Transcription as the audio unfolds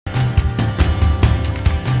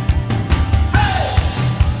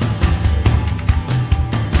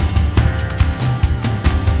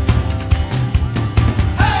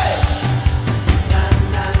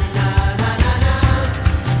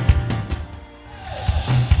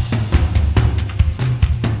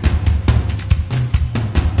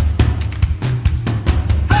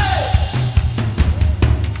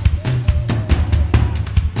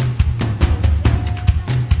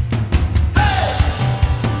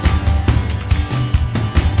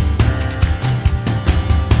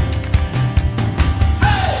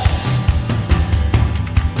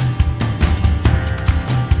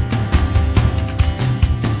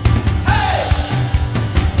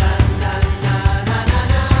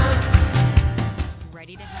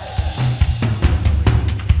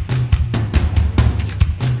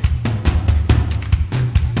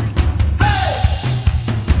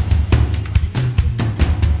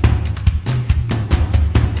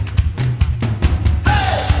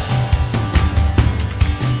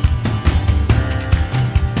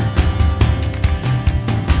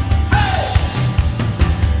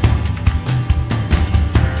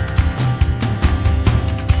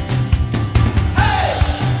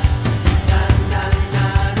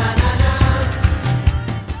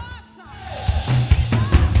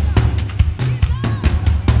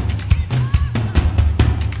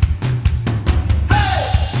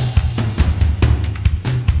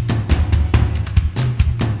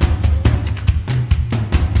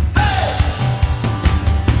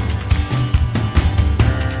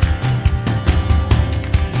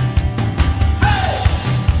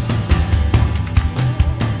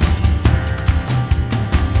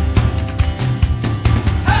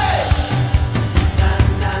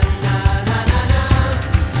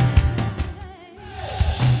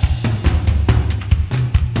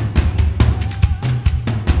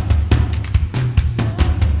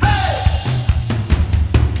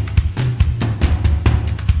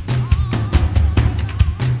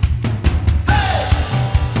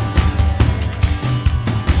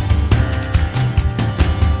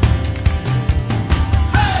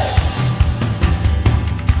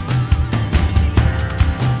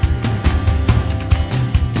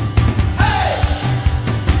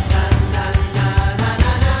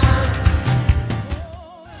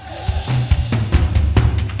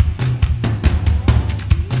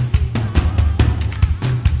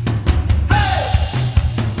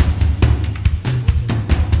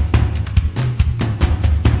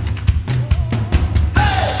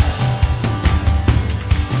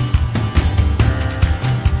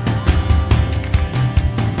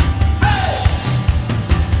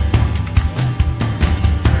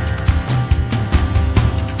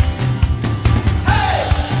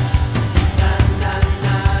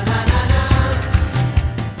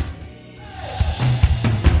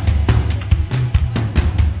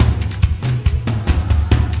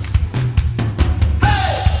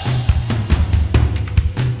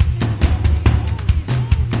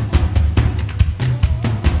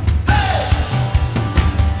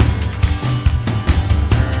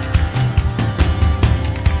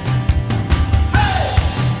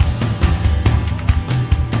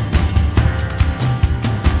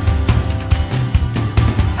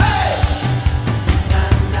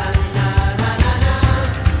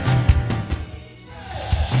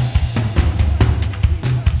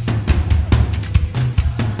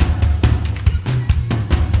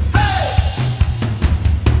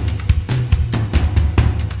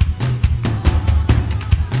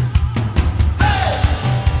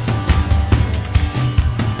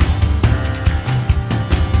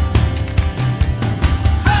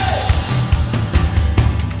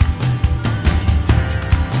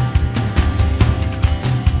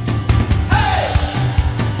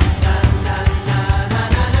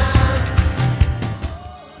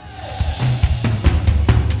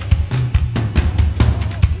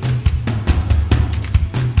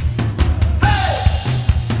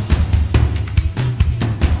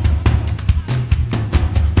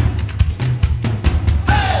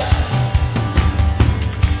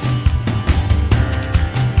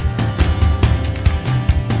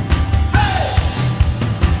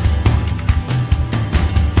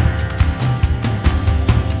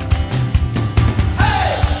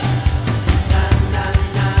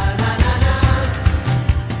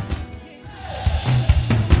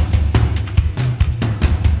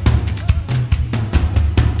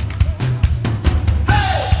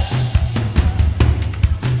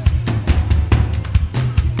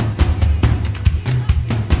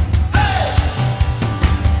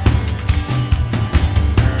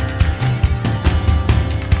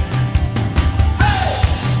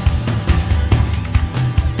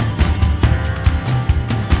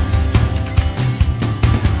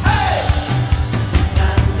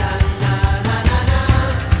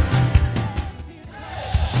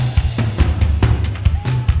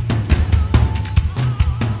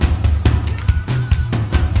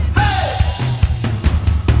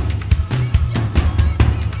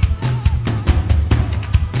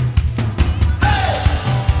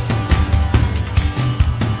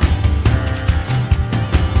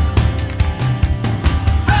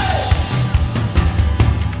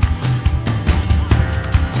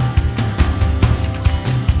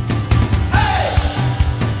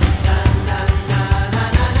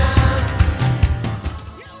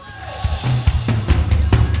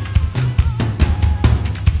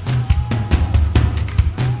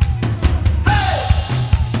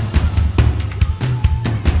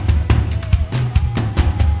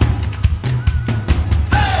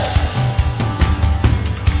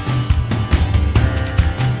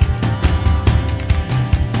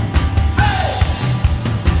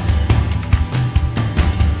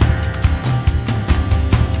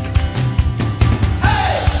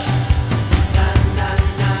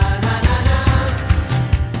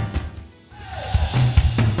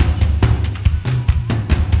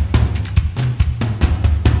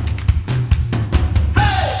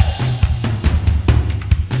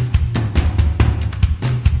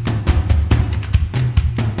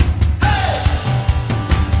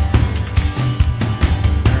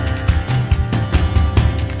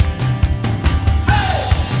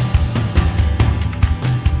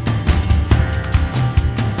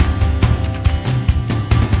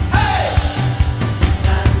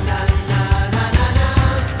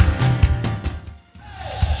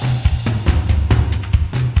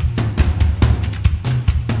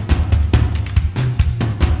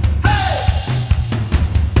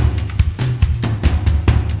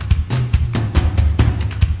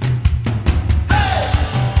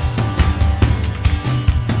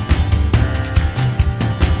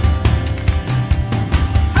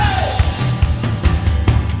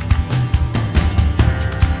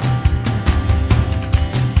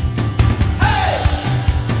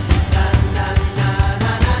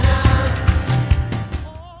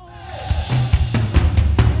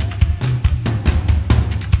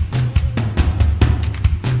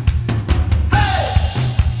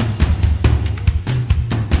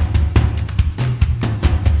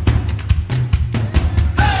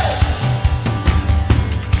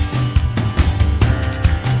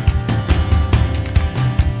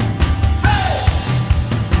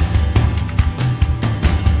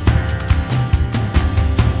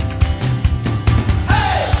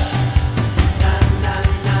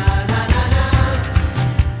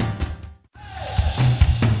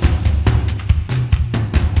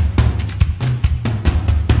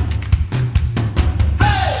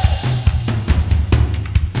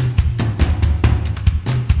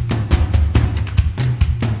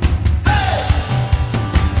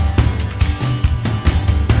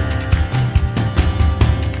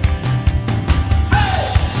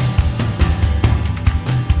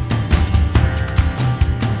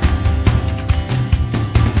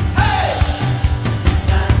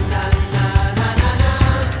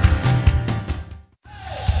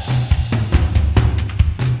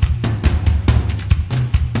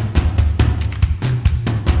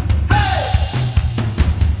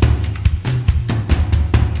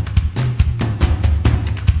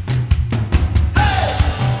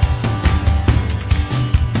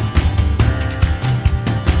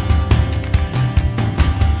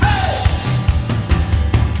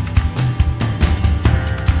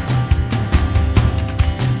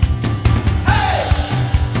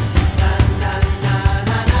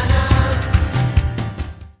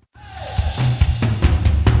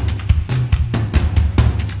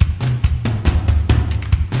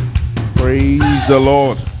Praise the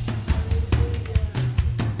Lord.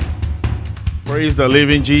 Praise the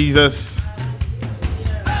living Jesus.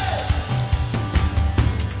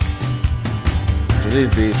 Today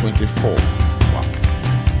is day 24. Wow.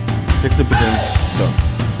 60% done.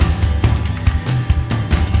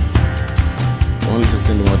 Only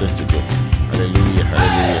 16 more days to go. Hallelujah,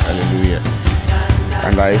 hallelujah, hallelujah.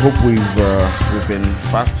 And I hope we've been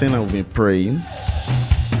fasting and we've been praying.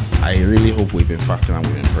 I really hope we've been fasting and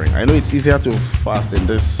we've been praying. I know it's easier to fast in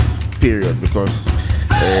this period because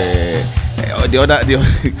the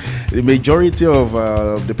majority of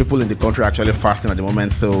the people in the country are actually fasting at the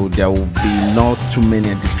moment, so there will be not too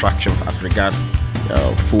many distractions as regards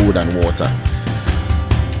food and water.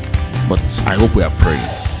 But I hope we are praying,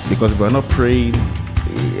 because if we're not praying,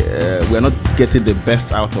 we're not getting the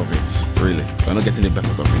best out of it. Really, we're not getting the best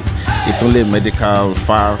out of it. It's only a medical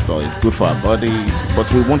fast, or it's good for our body,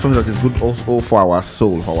 but we want something that is good also for our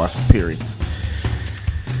soul, for our spirit.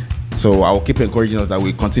 So I will keep encouraging us that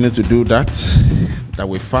we continue to do that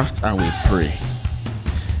we fast and we pray.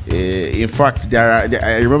 In fact,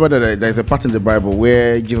 I remember that there's a part in the Bible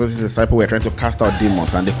where Jesus' disciples were trying to cast out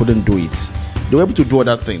demons and they couldn't do it. They were able to do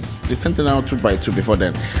other things. They sent them out 2 by 2 before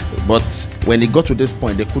then. But when it got to this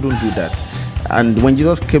point, they couldn't do that. And when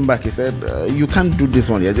Jesus came back, he said, you can't do this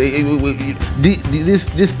one. This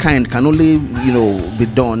kind can only, be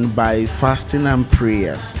done by fasting and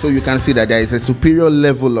prayers. So you can see that there is a superior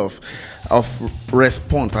level of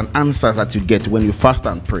response and answers that you get when you fast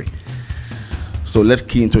and pray. So let's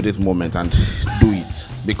key into this moment and do it.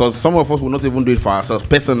 Because some of us will not even do it for ourselves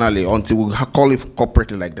personally until we call it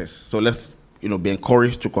corporately like this. So let's be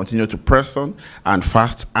encouraged to continue to press on and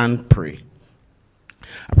fast and pray.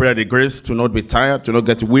 I pray that the grace to not be tired, to not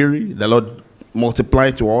get weary, the Lord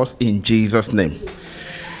multiply to us in Jesus' name.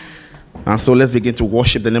 And so let's begin to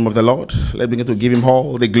worship the name of the Lord. Let's begin to give him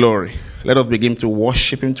all the glory. Let us begin to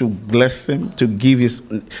worship him, to bless him, to give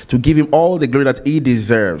him all the glory that he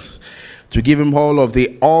deserves. To give him all of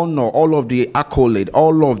the honor, all of the accolade,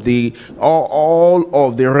 all of the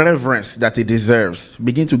reverence that he deserves.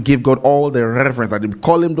 Begin to give God all the reverence, that he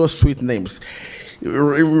call him those sweet names.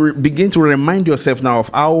 Begin to remind yourself now of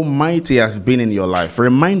how mighty he has been in your life.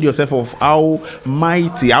 Remind yourself of how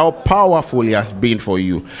mighty, how powerful he has been for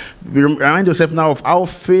you. Remind yourself now of how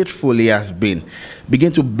faithful he has been.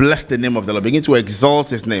 Begin to bless the name of the Lord. Begin to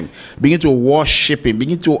exalt his name. Begin to worship him.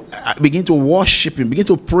 Begin to worship him. Begin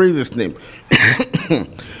to praise his name.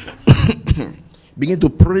 Begin to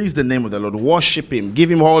praise the name of the Lord. Worship him.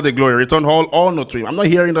 Give him all the glory. Return all honor to him. I'm not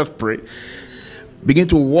hearing us pray. Begin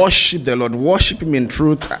to worship the Lord. Worship him in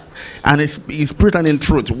truth and his spirit and in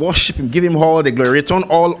truth. Worship him. Give him all the glory. Return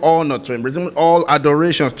all honor to him. Return all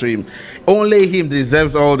adorations to him. Only him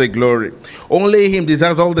deserves all the glory. Only him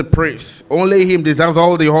deserves all the praise. Only him deserves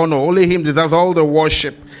all the honor. Only him deserves all the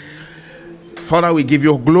worship. Father, we give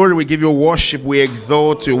you glory, we give you worship, we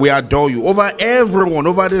exalt you, we adore you. Over everyone,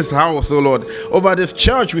 over this house, oh Lord, over this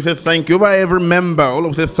church, we say thank you. Over every member, all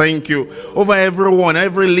of us say thank you. Over everyone,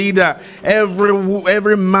 every leader,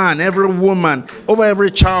 every man, every woman, over every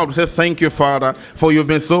child, we say thank you, Father, for you've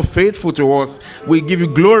been so faithful to us. We give you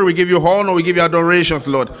glory, we give you honor, we give you adorations,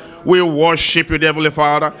 Lord. We worship you, Heavenly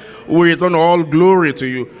Father. We return all glory to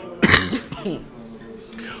you.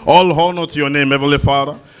 All honor to your name, Heavenly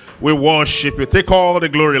Father. We worship you. Take all the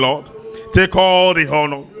glory, Lord. Take all the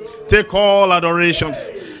honor. Take all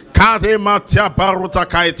adorations.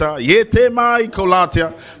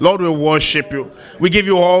 Lord, we worship you. We give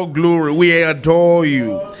you all glory. We adore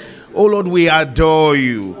you. Oh Lord, we adore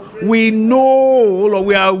you. We know, oh Lord,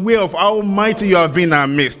 we are aware of how mighty you have been in our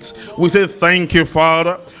midst. We say thank you,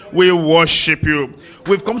 Father. We worship you.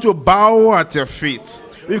 We've come to bow at your feet.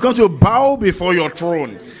 We've come to bow before your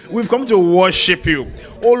throne. We've come to worship you.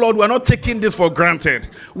 Oh Lord, we are not taking this for granted.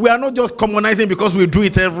 We are not just commonizing because we do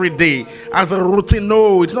it every day as a routine.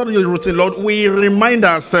 No, it's not a routine, Lord. We remind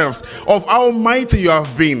ourselves of how mighty you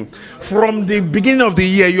have been. From the beginning of the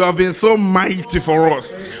year, you have been so mighty for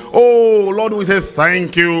us. Oh Lord, we say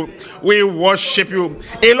thank you. We worship you.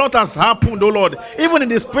 A lot has happened, oh Lord. Even in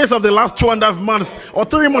the space of the last 2.5 months or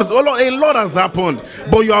 3 months, oh Lord, a lot has happened.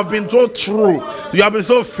 But you have been so true. You have been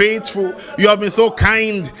so faithful. You have been so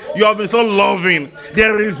kind. You have been so loving.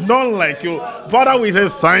 There is none like you. Father, we say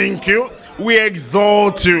thank you. We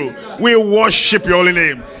exalt you. We worship your holy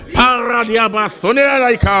name.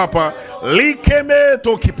 Likeme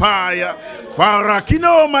tokipaya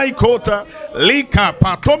farakino maikota lika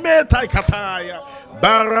patome taikataya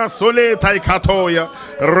Barasole taikatoya,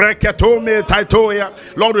 reketome taitoya.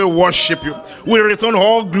 Lord, we worship you. We return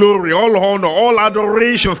all glory, all honor, all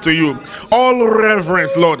adorations to you, all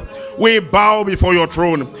reverence, Lord. We bow before your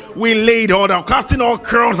throne. We lay it all down, casting all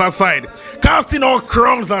crowns aside. Casting all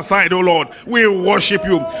crowns aside, oh Lord. We worship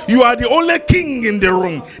you. You are the only king in the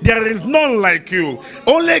room. There is none like you.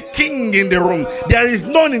 Only king in the room. There is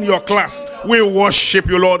none in your class. We worship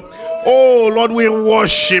you, Lord. Oh Lord, we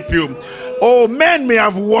worship you. Oh, men may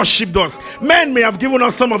have worshipped us. Men may have given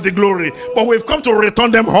us some of the glory, but we've come to return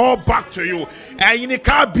them all back to you. And in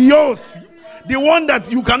Kabiosi, the one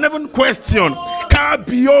that you can never question,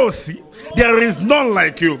 Kabiosi, there is none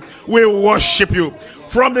like you. We worship you.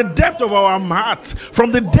 From the depth of our heart,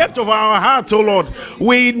 from the depth of our heart, oh Lord,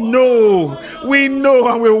 we know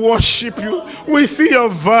and we worship you. We see your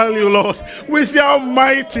value, Lord. We see how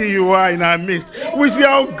mighty you are in our midst. We see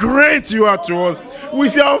how great you are to us. We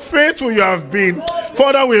see how faithful you have been.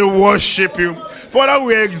 Father, we worship you. Father,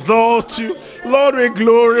 we exalt you. Lord, we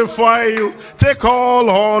glorify you. Take all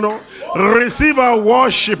honor. Receive our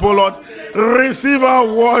worship, oh Lord. Receive our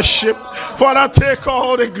worship. Father, take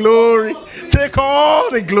all the glory. Take all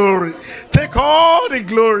the glory. Take all the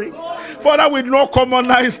glory. Father, we do not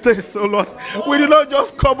commonize this, oh Lord. We do not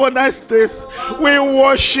just commonize this. We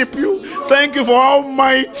worship you. Thank you for how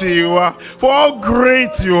mighty you are, for how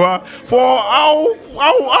great you are, for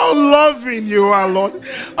how loving you are, Lord.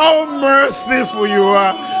 How merciful you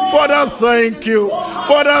are. Father, thank you.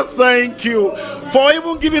 Father, thank you for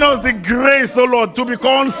even giving us the grace, oh Lord, to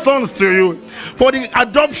become sons to you. For the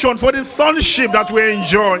adoption, for the sonship that we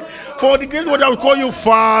enjoy. For the grace that we call you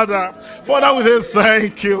Father. Father, we say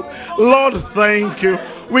thank you. Lord, thank you.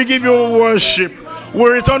 We give you worship. We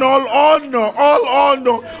return all honor,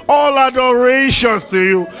 all adorations to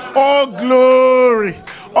you. All glory,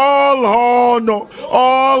 all honor,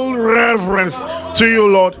 all reverence to you,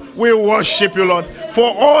 Lord. We worship you, Lord,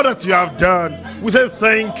 for all that you have done. We say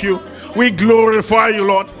thank you. We glorify you,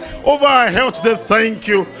 Lord. Over our health, we say thank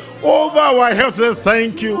you. Over our health, we say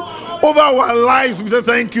thank you. Over our lives, we say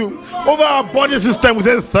thank you. Over our body system, we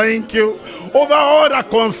say thank you. Over all that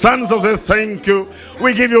concerns us, we say thank you.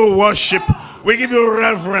 We give you worship. We give you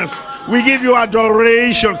reverence. We give you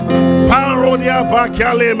adorations. Parodia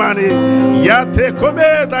bakale mani. Yate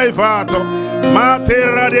kome daivato. Mate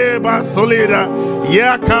rade basolida.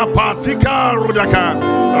 Yaka patika rudaka.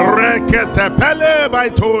 Rekete pele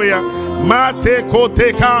baitoya. Mate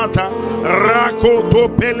kote kata. Rakoto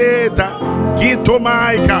peleta. Gito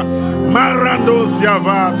maika. Marando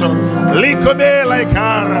siavato. Likome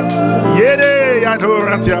laikara. Yede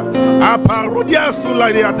yadoratia. Aparudia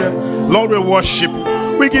suladiate. Lord, we worship you.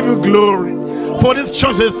 We give you glory. For this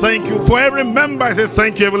church, I thank you. For every member, I say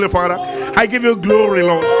thank you, Heavenly Father. I give you glory,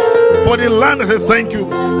 Lord. For the land, I say thank you.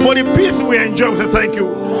 For the peace we enjoy, I say thank you.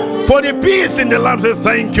 For the peace in the land, I say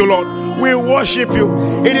thank you, Lord. We worship you.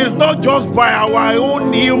 It is not just by our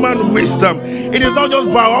own human wisdom. It is not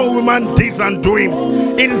just by our human deeds and doings.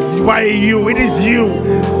 It is by you. It is you.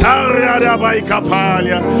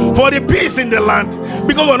 For the peace in the land.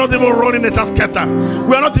 Because we are not even running a tasketa.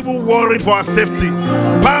 We are not even worried for our safety.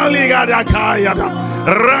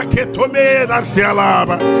 Raketome da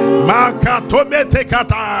sialaba. Makatome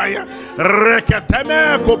tekataya.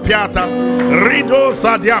 Reketeme kopiata. Rido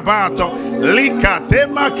sadiabato.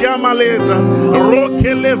 Likatema kiamaleta.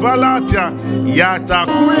 Rokele valatia. Yata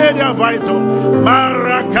kuedia vaito.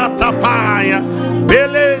 Marakatapaya.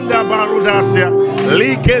 Belenda barudasia.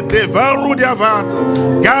 Likete varudia vato.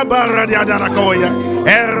 Gabaradia darakoya.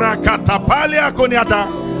 Erakatapalia koniata.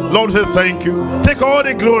 Lord, say thank you. Take all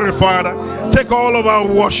the glory, Father. Take all of our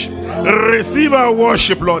worship. Receive our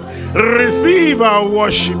worship, Lord. Receive our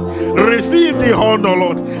worship. Receive the honor,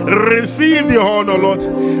 Lord. Receive the honor, Lord.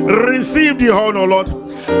 Receive the honor, Lord.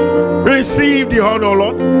 Receive the honor,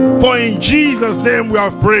 Lord. For in Jesus' name we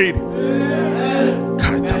have prayed.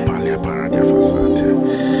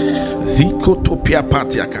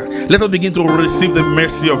 Let us begin to receive the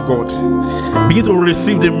mercy of God. Begin to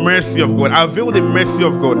receive the mercy of God. Avail the mercy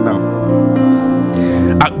of God now.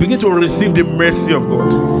 Begin to receive the mercy of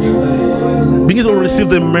God. Begin to receive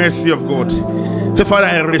the mercy of God. Say, Father,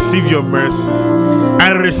 I receive your mercy.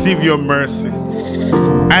 I receive your mercy.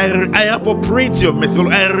 I appropriate your mercy,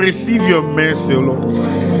 Lord. I receive your mercy, Lord.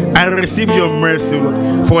 I receive your mercy,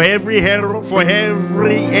 Lord. For every error, for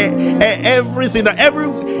everything,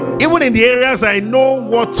 even in the areas I know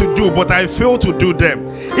what to do, but I fail to do them.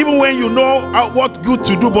 Even when you know what good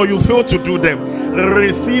to do, but you fail to do them.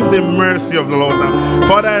 Receive the mercy of the Lord now.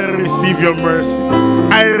 Father, I receive your mercy.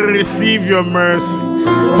 I receive your mercy.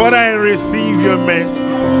 Father, I receive your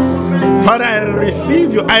mercy. Father, I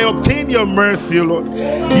receive you. I obtain your mercy, O Lord.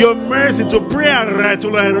 Your mercy to pray and write, O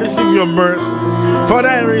Lord. I receive your mercy. Father,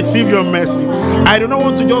 I receive your mercy. I do not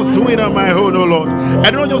want to just do it on my own, O Lord.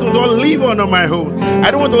 I don't just want to live on my own.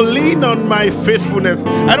 I don't want to lean on my faithfulness.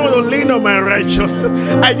 I don't want to lean on my righteousness.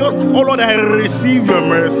 I just, oh Lord, I receive your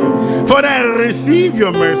mercy. Father, I receive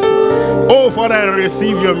your mercy. Oh, Father, I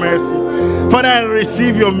receive your mercy. Father, I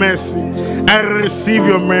receive your mercy. I receive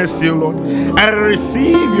your mercy, O Lord. I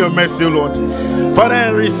receive your mercy, O Lord. Father, I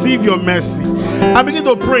receive your mercy. I begin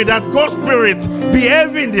to pray that God's Spirit be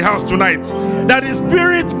heavy in the house tonight. That His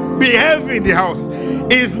Spirit be heavy in the house.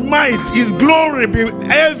 His might, His glory be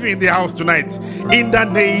heavy in the house tonight. In the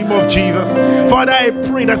name of Jesus. Father, I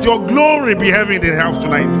pray that your glory be heavy in the house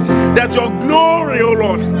tonight. That your glory, O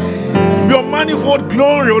Lord, your manifold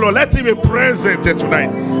glory, O Lord, let it be present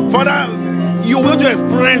tonight. Father, you want to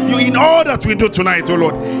experience you in all that we do tonight, oh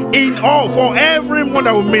Lord. In all, for everyone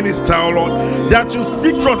that will minister, oh Lord, that you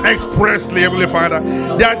speak to us expressly, Heavenly Father,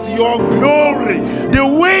 that your glory, the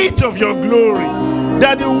weight of your glory,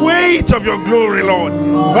 that the weight of your glory, Lord,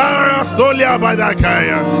 Barasolia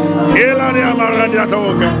Badakaya, Kelania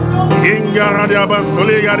Maradiatoka, Ingaradia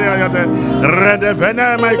Basoligariate,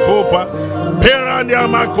 Redevena Maikopa, Perania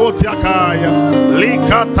Makotiakaya,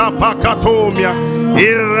 Likata Pakatomia,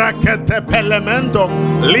 Irakete Pelemento,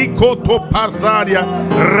 Likoto Parzaria,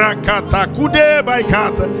 Rakata Kude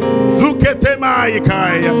Baikata, Zukete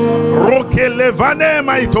Maikaya, Roke Levane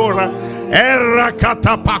Maitora,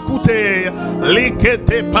 Erakata Pakute,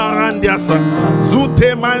 Likete Parandiasa,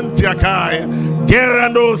 Zute Mantiakaya,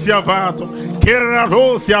 Gerandosia Vato,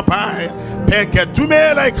 Geradosia Pai,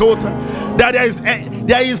 Peketume Laikota, that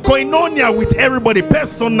there is koinonia with everybody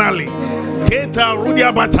personally. Keta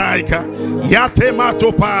Rudia Bataika, Yate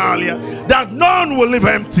Matopalia, that none will live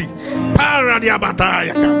empty. Paradia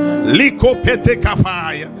Bataika, Liko Pete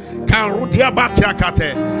Kapaya, Karudia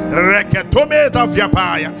Batiakate, Reketometa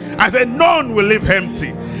Vyapaya. I said, none will live empty.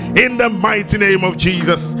 In the mighty name of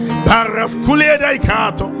Jesus. Paraskuleda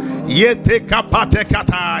Ikato, Yete Kapate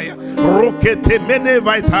Kataya, Rokete Mene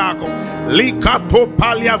Vaitako, Likato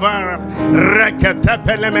Paliavara, Rekete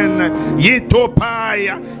Pelemen,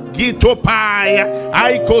 Yitopaya, Gitopaya,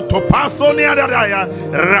 Aiko Topasonia Dadaya,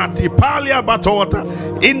 Ratipalia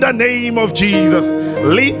Batota, in the name of Jesus.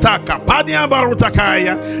 Lita Kapadia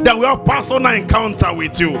Barutakaya, that we have personal encounter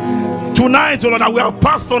with you. Tonight, Lord, that we have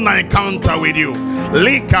personal encounter with you.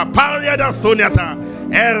 Lika Paria da Soniata,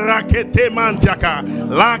 Erakete Mantiaka,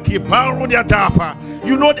 Laki Parudia Tapa.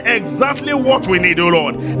 You know exactly what we need, O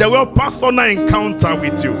Lord. That we have personal encounter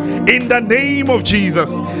with you. In the name of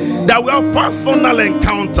Jesus. That we have personal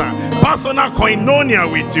encounter, personal koinonia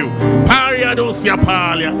with you. Paria dosia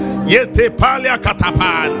palia, yete palia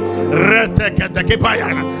katapal, rete keteke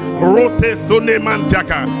payana, rote sone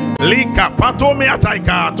mantiaka, lika patome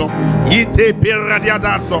ataikato, yite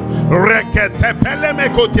piradiadaso, rekete peleme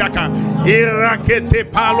kotiaka, irakete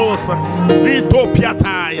palosa, zito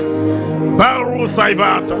piataya, baru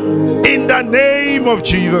saivata. In the name of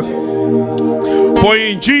Jesus. For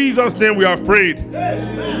in Jesus' name we have prayed.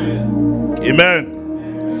 Amen.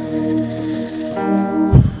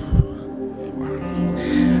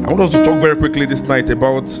 I want us to talk very quickly this night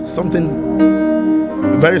about something,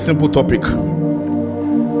 a very simple topic.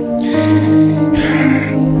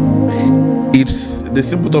 It's the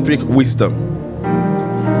simple topic, wisdom.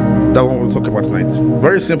 That one we'll talk about tonight.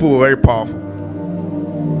 Very simple but very powerful.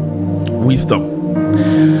 Wisdom.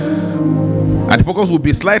 And the focus will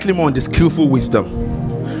be slightly more on the skillful wisdom,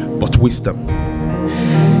 but wisdom.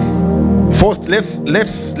 First,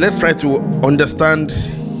 let's try to understand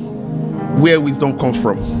where wisdom comes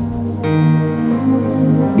from.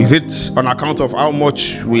 Is it on account of how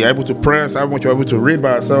much we are able to press, how much we're able to read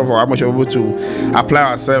by ourselves, or how much we're able to apply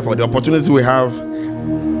ourselves, or the opportunities we have?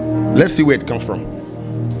 Let's see where it comes from.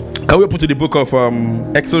 Can we put to the book of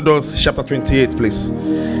Exodus chapter 28, please?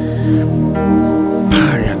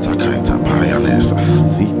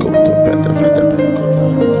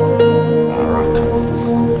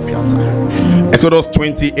 Exodus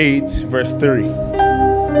 28 verse 3.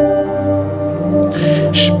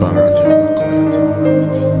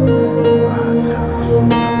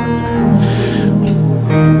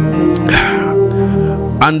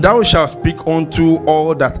 And thou shalt speak unto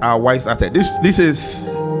all that are wise at it. This is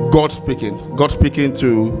God speaking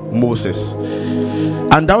to Moses.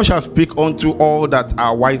 And thou shalt speak unto all that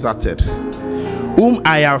are wise at it, whom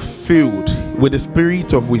I have filled with the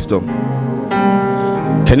spirit of wisdom.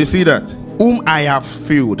 Can you see that? Whom I have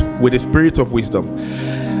filled with the spirit of wisdom,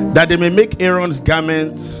 that they may make Aaron's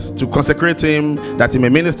garments to consecrate him, that he may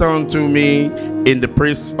minister unto me in the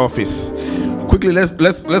priest's office. quickly,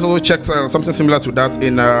 let's also check something similar to that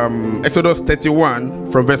in Exodus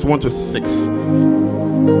 31 from verse 1 to 6.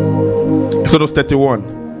 Exodus 31.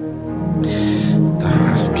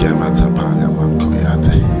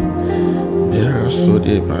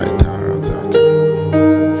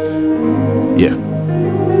 Yeah.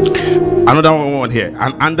 Another one here.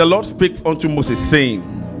 And the Lord spake unto Moses, saying,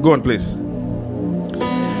 go on, please.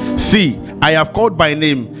 See, I have called by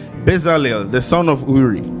name Bezalel, the son of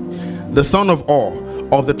Uri, the son of Ur,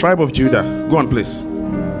 of the tribe of Judah. Go on, please.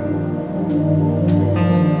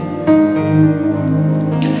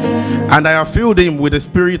 And I have filled him with the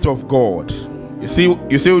Spirit of God. You see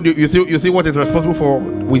what is responsible for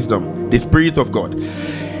wisdom? The Spirit of God.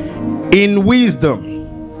 In wisdom,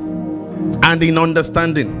 and in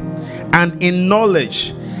understanding, and in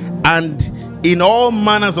knowledge, and in all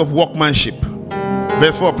manners of workmanship.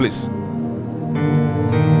 Verse 4, please.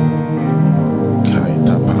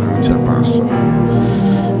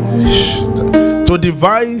 To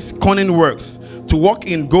devise cunning works, to work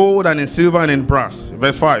in gold and in silver and in brass.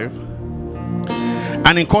 Verse 5.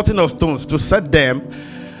 And in cutting of stones, to set them,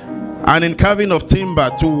 and in carving of timber,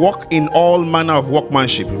 to work in all manner of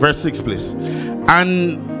workmanship. Verse 6, please.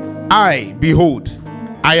 And I, behold,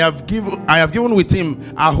 I have given with him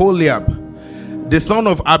Aholiab, the son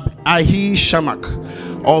of Ahishamach,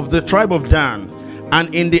 of the tribe of Dan,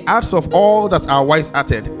 and in the hearts of all that are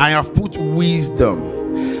wise-hearted I have put wisdom,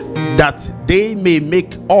 that they may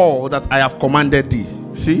make all that I have commanded thee.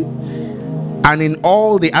 See? And in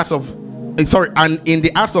all the hearts of and in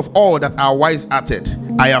the hearts of all that are wise-hearted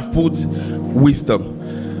I have put wisdom.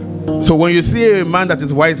 So when you see a man that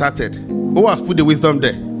is wise-hearted, who has put the wisdom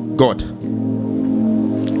there? God.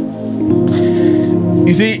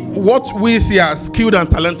 You see, what we see as skilled and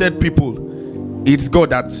talented people, it's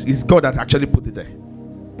God that actually put it there.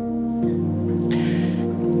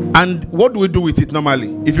 And what do we do with it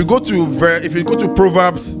normally? If you go to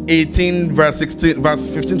Proverbs 18 verse 16, verse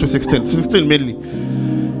 15 to 16 mainly.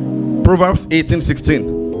 Proverbs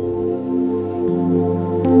 18:16.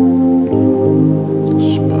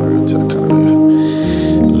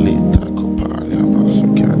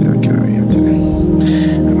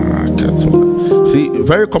 See,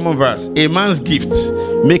 very common verse. A man's gift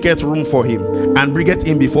maketh room for him, and bringeth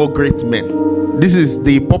him before great men. This is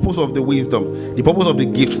the purpose of the wisdom, the purpose of the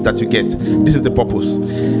gifts that you get. This is the purpose,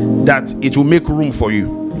 that it will make room for you.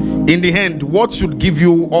 In the end, what should give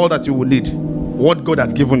you all that you will need? What God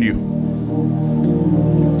has given you.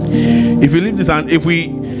 If you leave this, and if we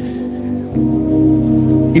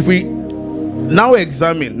now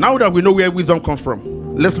examine, now that we know where wisdom comes from,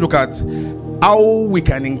 let's look at how we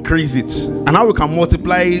can increase it and how we can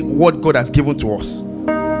multiply what God has given to us.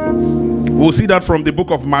 We'll see that from the book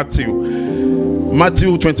of Matthew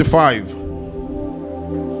 25.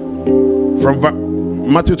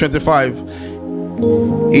 From Matthew 25,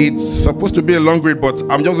 it's supposed to be a long read, but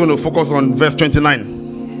I'm just going to focus on verse 29.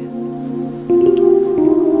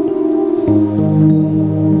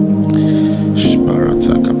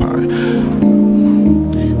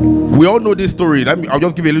 We all know this story. I'll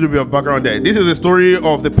just give you a little bit of background there. This is the story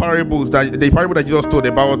of the parable that Jesus told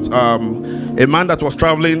about a man that was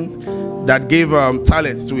traveling, that gave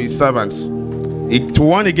talents to his servants. To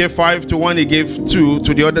one he gave 5, to one he gave 2,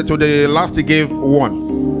 to the last he gave 1.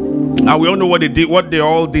 Now we all know what they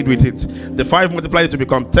all did with it. The 5 multiplied it to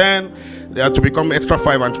become 10, to become extra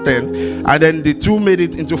 5 and 10, and then the 2 made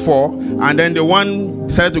it into 4, and then the 1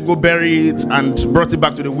 decided to go bury it and brought it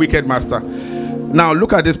back to the wicked master. Now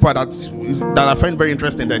look at this part that I find very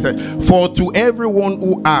interesting. They said, for to everyone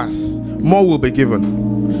who asks, more will be given,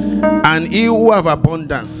 and he who have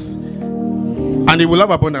abundance, and he will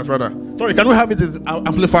have abundance rather. Sorry, can we have it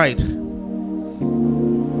amplified?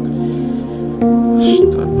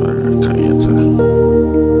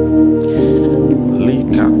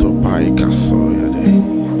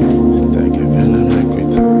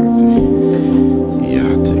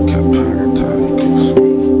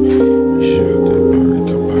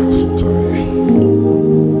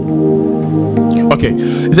 Okay,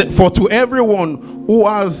 he said, for to everyone who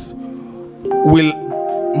has will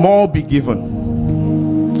more be given,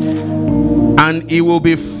 and he will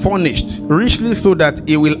be furnished richly, so that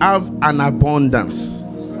he will have an abundance.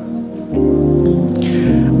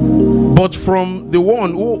 But from the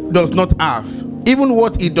one who does not have, even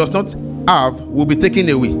what he does not have will be taken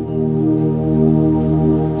away.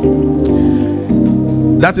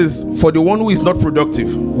 That is for the one who is not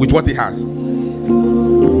productive with what he has.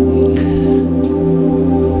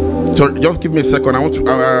 So just give me a second. I want to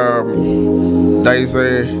there is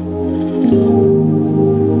a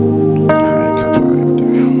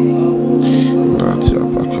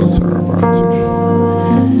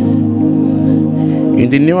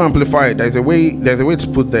the New Amplified, there's a way it's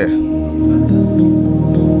put there.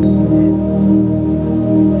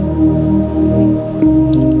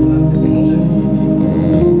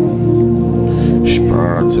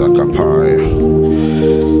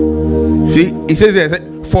 See, it says there,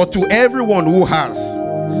 for to everyone who has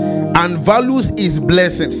and values his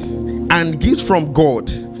blessings and gifts from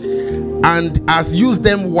God and has used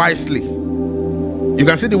them wisely. You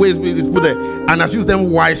can see the way it's put there, and has used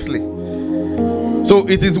them wisely. So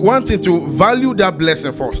it is one thing to value that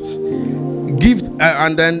blessing first, give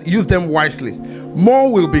and then use them wisely. More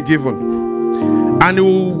will be given, and it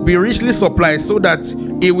will be richly supplied, so that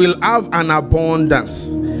it will have an abundance.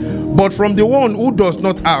 But from the one who does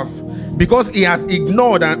not have, because he has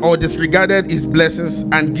ignored or disregarded his blessings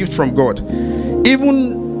and gifts from God,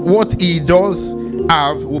 even what he does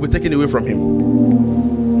have will be taken away from him.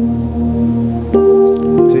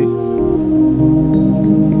 See?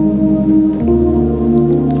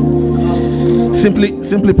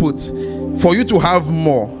 Simply put, for you to have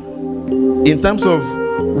more in terms of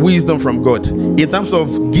wisdom from God, in terms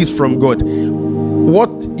of gifts from God, what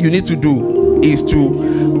you need to do is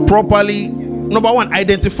to properly, number one,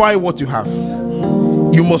 identify what you have.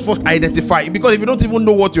 You must first identify, because if you don't even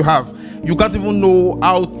know what you have, you can't even know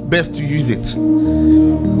how best to use it.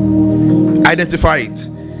 Identify it.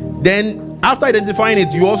 Then after identifying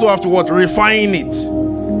it, you also have to what? Refine it.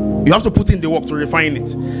 You have to put in the work to refine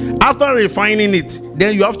it. After refining it,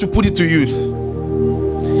 then you have to put it to use.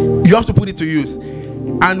 You have to put it to use,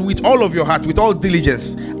 and with all of your heart, with all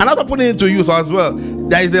diligence. And after putting it to use as well,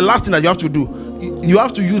 there is the last thing that you have to do. You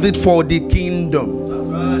have to use it for the kingdom. That's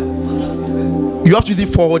right. You have to use it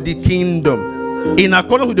for the kingdom, in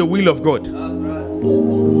accordance with the will of God. That's right.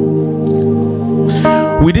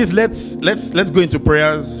 With this, let's go into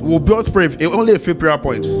prayers. We'll both pray only a few prayer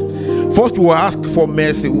points. First, we will ask for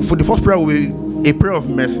mercy. For the first prayer will be a prayer of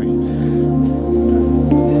mercy.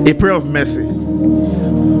 A prayer of mercy.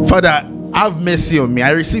 Father, have mercy on me.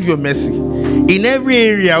 I receive your mercy in every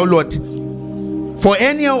area, oh Lord. For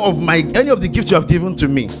any of the gifts you have given to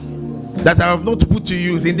me that I have not put to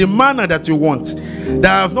use in the manner that you want, that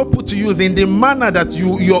I have not put to use in the manner that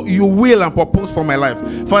you will and purpose for my life,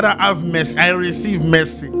 Father, have mercy. I receive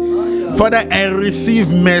mercy. Father, I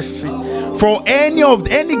receive mercy for any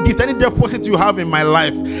gift, any deposit you have in my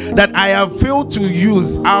life that I have failed to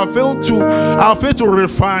use, I have failed to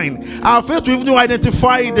refine, I have failed to even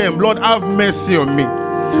identify them. Lord, have mercy on me.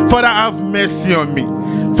 Father, have mercy on me.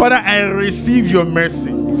 Father, I receive your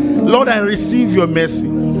mercy. Lord, I receive your mercy.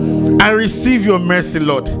 I receive your mercy,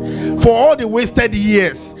 Lord. For all the wasted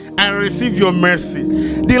years, I receive your mercy.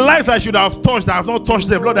 The lives I should have touched, I have not touched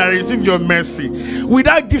them. Lord, I receive your mercy. With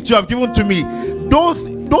that gift you have given to me, those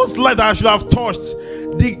lives that I should have touched,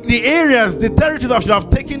 the areas, the territories I should have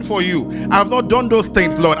taken for you, I have not done those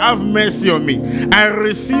things. Lord, have mercy on me. I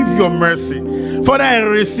receive your mercy. Father, I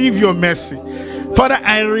receive your mercy. Father,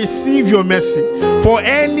 I receive your mercy for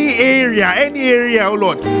any area, oh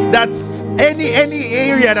Lord, that any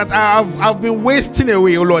area that I've been wasting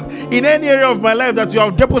away, oh Lord, in any area of my life that you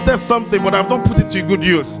have deposited something but I've not put it to good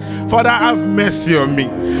use. Father, have mercy on me.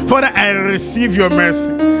 Father, I receive your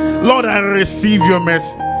mercy. Lord, I receive your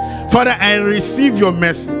mercy. Father, I receive your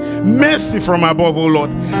mercy. Mercy from above, oh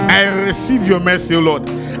Lord. I receive your mercy, oh Lord.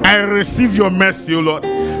 I receive your mercy, oh Lord.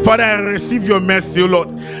 Father, I receive your mercy, oh Lord.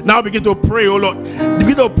 Now begin to pray, oh Lord.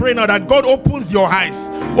 Begin to pray now that God opens your eyes,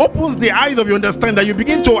 opens the eyes of your understanding, that you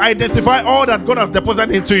begin to identify all that God has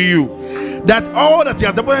deposited into you. That all that He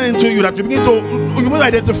has deposited into you, that you begin to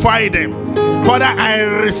identify them. Father, I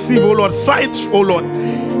receive, oh Lord, sight, oh Lord.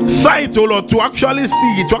 Sight, oh Lord, to actually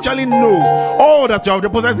see, to actually know all that you have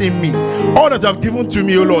deposited in me, all that you have given to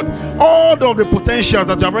me, oh Lord, all of the potentials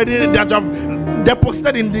that you have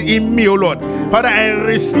deposited in me, oh Lord. Father, I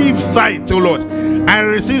receive sight, oh Lord. I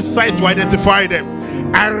receive sight to identify them.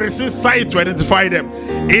 I receive sight to identify them.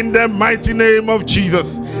 In the mighty name of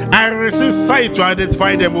Jesus, I receive sight to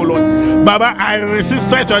identify them, oh Lord. Baba, I receive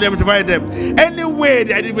sight to identify them. Anywhere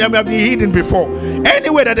that they may have been hidden before,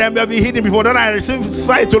 anywhere that they may have been hidden before, then I receive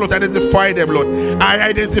sight, oh Lord, to identify them, Lord. I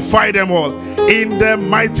identify them all. In the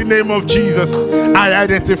mighty name of Jesus, I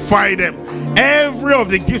identify them. Every of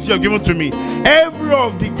the gifts you have given to me, every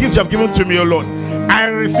of the gifts you have given to me, oh Lord, I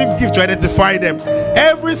receive gifts to identify them.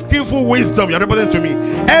 Every skillful wisdom you have given to me,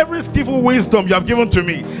 every skillful wisdom you have given to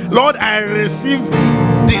me, Lord, I receive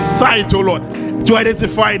the sight, oh Lord, to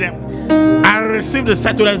identify them. I receive the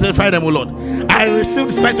sight to identify them, oh Lord. I receive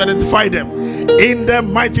the sight to identify them. In the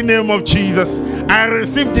mighty name of Jesus, I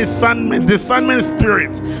receive discernment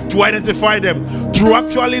spirit to identify them, to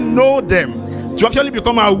actually know them, to actually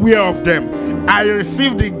become aware of them. I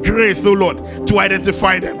receive the grace, oh Lord, to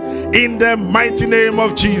identify them. In the mighty name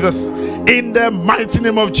of Jesus. In the mighty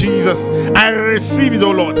name of Jesus, I receive it,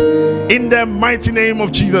 oh Lord. In the mighty name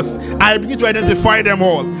of Jesus, I begin to identify them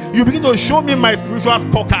all. You begin to show me my spiritual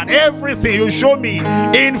scorecard, everything. You show me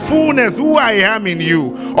in fullness who I am in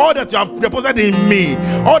you, all that you have deposited in me,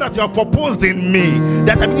 all that you have proposed in me,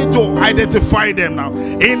 that I begin to identify them now.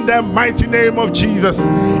 In the mighty name of Jesus.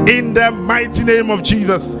 In the mighty name of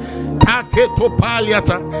Jesus.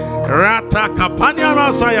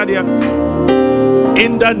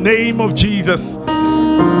 In the name of Jesus.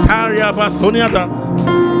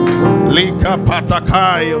 Lika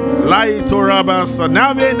patakayo laito rabasa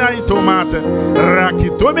nave naito mate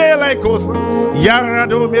rakitome laikos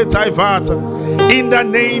yaradome taivata. In the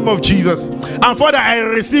name of Jesus. And Father, I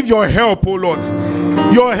receive your help, O Lord.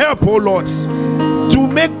 Your help, O Lord, to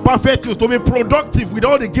make perfect use, to be productive with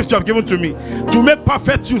all the gifts you have given to me, to make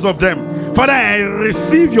perfect use of them. Father, I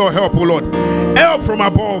receive your help, O Lord. Help from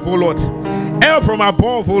above, O Lord. Help from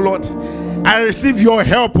above, O Lord. I receive your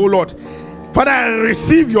help, O Lord. Father, I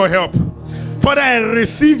receive your help. Father, I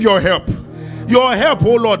receive your help. Your help,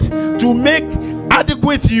 O Lord, to make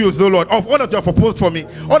adequate use, O Lord, of all that you have proposed for me,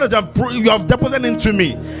 all that you have deposited into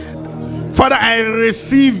me. Father, I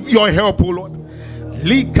receive your help, O Lord. I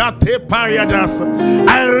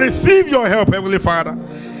receive your help, Heavenly Father.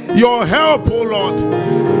 Your help, O Lord.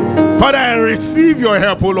 Father, I receive your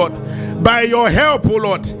help, O Lord. By your help, O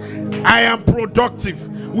Lord, I am productive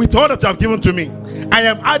with all that you have given to me. I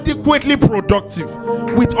am adequately productive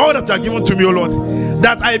with all that you have given to me, O Lord.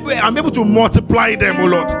 That I am able to multiply them, O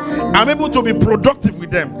Lord. I'm able to be productive with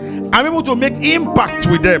them. I'm able to make impact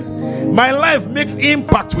with them. My life makes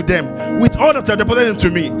impact with them. With all that you have deposited into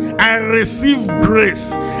me, I receive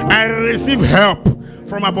grace. I receive help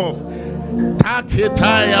from above.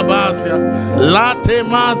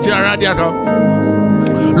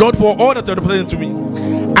 Lord, for all that you have deposited into me,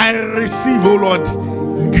 I receive, oh Lord,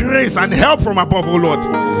 grace and help from above, oh Lord,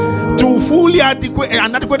 to fully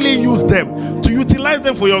adequately use them, to utilize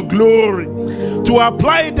them for your glory, to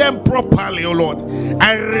apply them properly, oh Lord.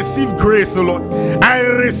 I receive grace, oh Lord. I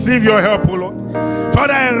receive your help, oh Lord.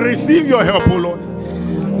 Father, I receive your help, oh Lord.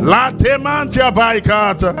 La temantia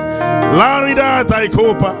baikata, la rida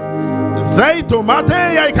taikopa, zaito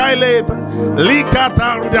mate yaikaileta,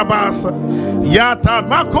 likata rudabasa, yata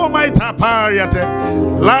mako maita pariate,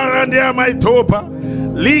 la randia maitopa,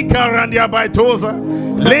 lika randia baitosa,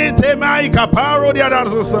 lete maika paro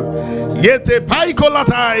diadazusa, yete paiko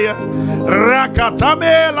lataya,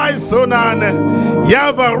 rakatame laisonane,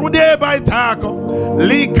 yava rude baitako,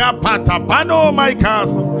 lika patapano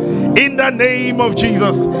maikaso. In the name of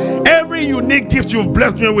Jesus, every unique gift you've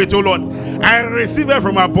blessed me with, oh Lord, I receive it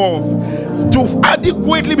from above to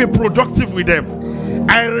adequately be productive with them.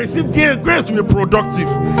 I receive grace to be productive,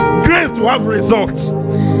 grace to have results,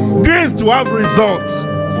 grace to have results.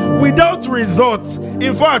 Without results,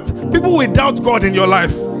 in fact, people without God in your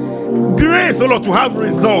life, grace, oh Lord, to have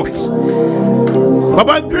results.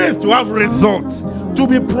 Baba, grace to have results, to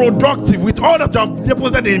be productive with all that you have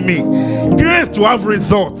deposited in me. Grace to have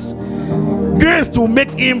results, grace to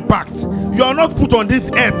make impact. You are not put on this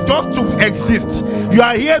earth just to exist. You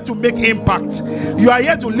are here to make impact. You are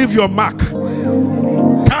here to leave your mark. In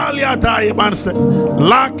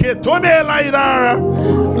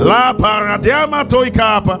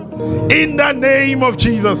the name of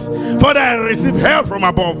Jesus, Father, I receive help from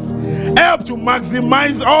above. Help to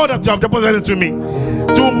maximize all that you have deposited into me.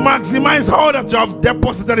 To maximize all that you have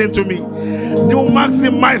deposited into me. To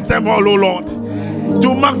maximize them all, oh Lord. To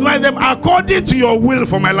maximize them according to your will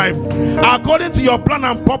for my life, according to your plan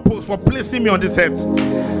and purpose for placing me on this earth.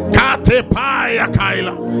 Kate paya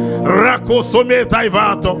kaila, rako someta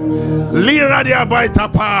ivato, lira dia baita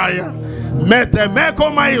paya, mete meko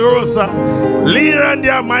mai rosa, lira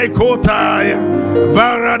dia mai kotaya,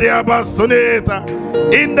 vara dia basoneta.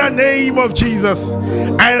 In the name of Jesus,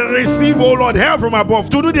 I receive, oh Lord, help from above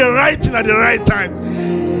to do the right thing at the right time,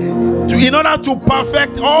 in order to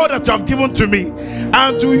perfect all that you have given to me,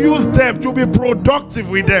 and to use them to be productive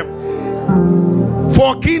with them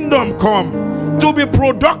for kingdom come, to be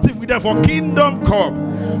productive with them for kingdom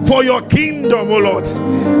come, for your kingdom, oh Lord.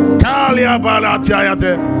 Kalia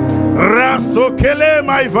balatiayate, rasokele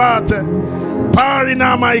maivate,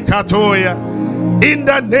 parina maikatoya. In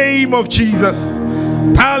the name of Jesus,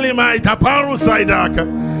 talimai taparu saidaka,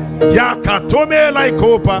 yakatome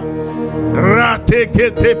laikopa,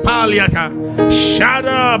 ratekete paliaka,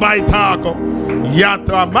 shada baitako.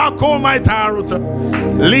 Yata mako my taruta,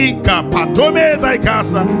 lika patome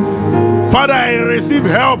daikasa. Father, I receive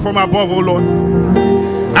help from above, oh Lord.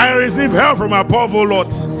 I I receive help from above, oh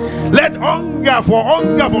Lord. Let hunger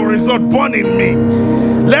for result burn in me.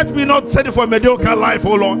 Let me not settle for a mediocre life,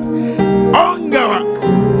 oh Lord. Hunger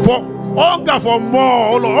for more,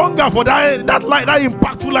 oh Lord. Hunger for that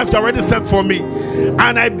impactful life you already set for me.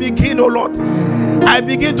 And I begin, oh Lord, I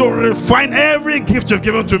begin to refine every gift you've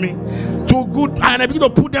given to me to good, and I begin to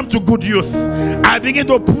put them to good use. I begin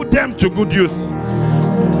to put them to good use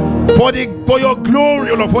for your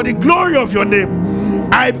glory, oh Lord, for the glory of your name.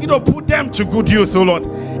 I begin to put them to good use, oh Lord,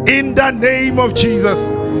 in the name of Jesus.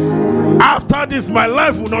 After this, my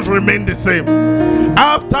life will not remain the same.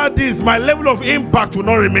 After this, my level of impact will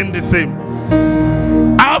not remain the same.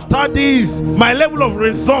 After this, my level of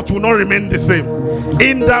result will not remain the same.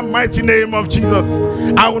 In the mighty name of Jesus,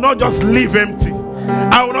 I will not just live empty.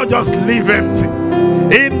 I will not just live empty.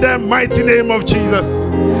 In the mighty name of Jesus,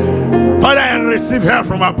 Father, I receive help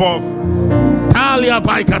from above. Talia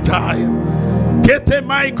baikataya, kete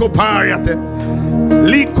maiko pariate,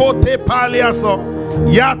 likote paliaso,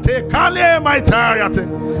 yate kale maitariate.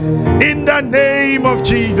 In the name of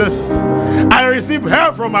Jesus, I receive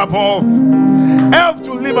help from above. Help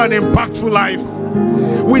to live an impactful life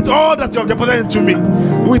with all that you have deposited into me,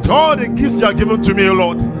 with all the gifts you have given to me, O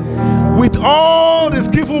Lord, with all the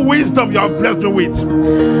skillful wisdom you have blessed me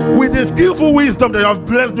with the skillful wisdom that you have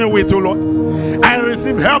blessed me with, O Lord. I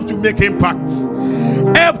receive help to make impact,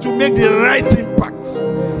 help to make the right impact,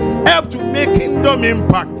 help to make kingdom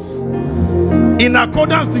impact in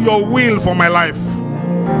accordance to your will for my life.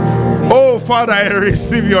 Oh Father, I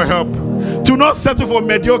receive your help to not settle for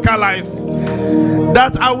mediocre life.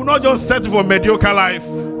 That I will not just settle for mediocre life.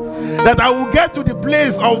 That I will get to the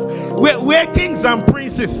place of where kings and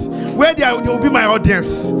princes, where they will be my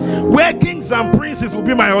audience. Where kings and princes will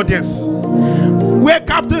be my audience. Where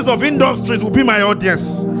captains of industries will be my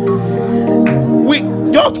audience.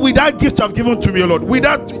 Just with that gift you have given to me, Lord, with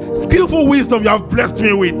that skillful wisdom you have blessed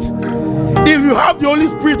me with. If you have the Holy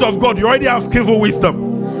Spirit of God, you already have skillful wisdom.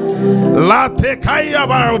 The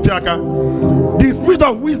spirit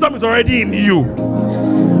of wisdom is already in you.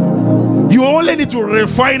 You only need to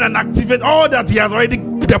refine and activate all that He has already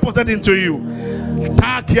deposited into you.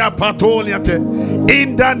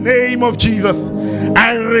 In the name of Jesus,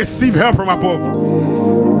 I receive help from above.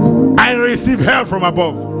 I receive help from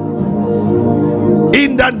above.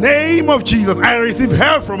 In the name of Jesus, I receive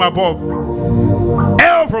help from above.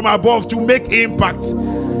 Help from above to make impact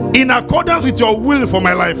in accordance with your will for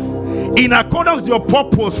my life, in accordance with your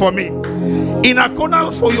purpose for me, in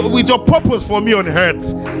accordance with your purpose for me on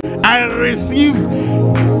earth. I receive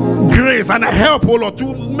grace and help, oh Lord,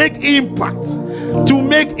 to make impact,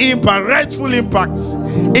 rightful impact,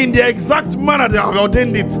 in the exact manner that I have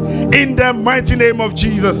ordained it, in the mighty name of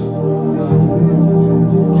Jesus.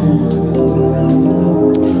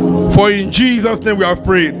 For in Jesus' name we have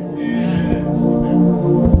prayed.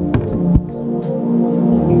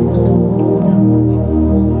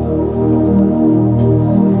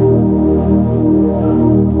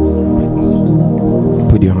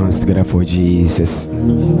 Together for Jesus.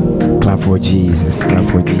 Clap for Jesus. Clap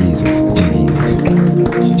for Jesus. Jesus.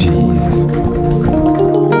 Jesus.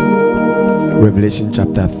 Revelation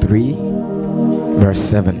chapter 3 verse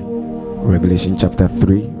 7. Revelation chapter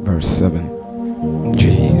 3 verse 7.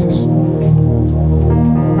 Jesus.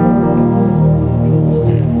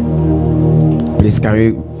 Please can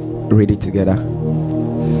we read it together?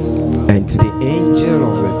 And to the angel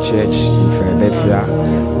of the church in Philadelphia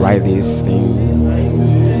write this thing.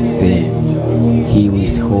 He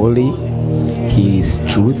is holy, He is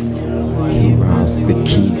truth, He has the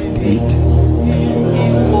key of it.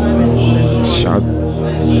 Shout,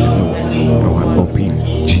 no one open.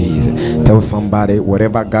 Jesus. Tell somebody,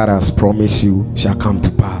 whatever God has promised you shall come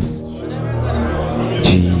to pass.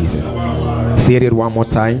 Jesus. Say it one more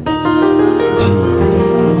time. Jesus.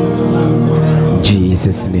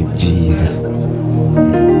 Jesus' name, Jesus.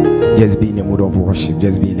 Just be in the mood of worship.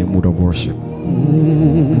 Just be in the mood of worship.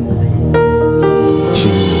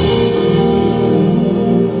 Jesus.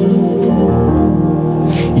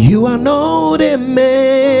 You are not a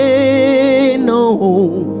man,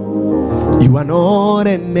 no. You are not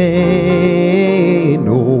a man,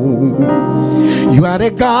 no. You are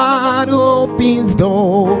the God who opens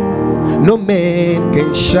door no man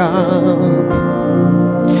can shut.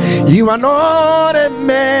 You are not a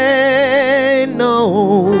man,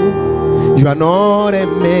 no. You are not a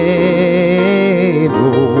man,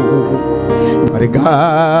 no. You are the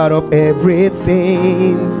God of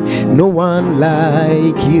everything, no one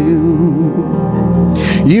like you.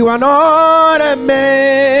 You are not a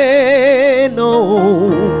man,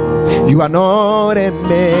 no. You are not a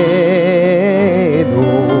man,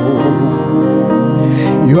 no.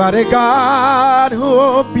 You are the God who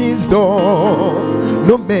opens doors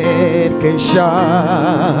no man can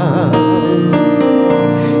shut.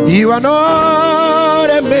 You are not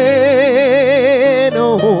a man,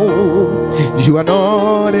 oh. You are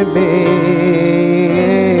not a man,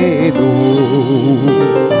 oh.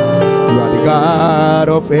 You are the God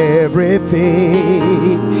of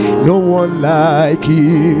everything. No one like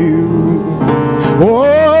you.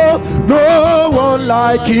 Oh, no one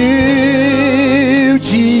like you,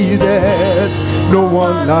 Jesus. No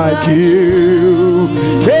one like you.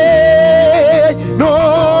 Hey, no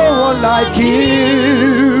one like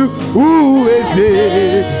you. Who is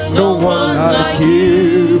it? No one like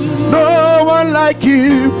you. No one like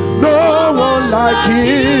you. No one like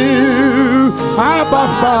you. Abba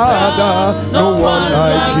Father. No one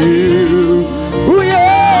like you. Oh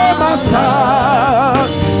yeah, Master.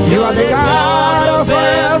 You are the God of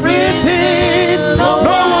everything. No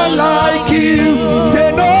one like you.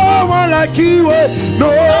 Say no one like you. No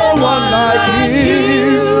one like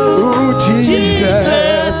you. Oh, Jesus.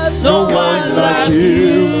 No one like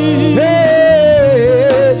you.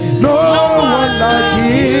 Hey, no one like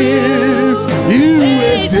you.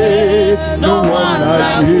 USA. No one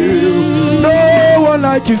like you. No one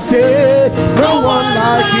like you. Say no one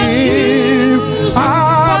like you.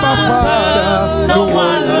 Abba Father. No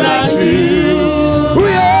one like you.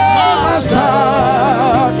 We are Master.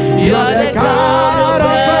 You are the God of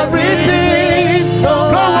everything. No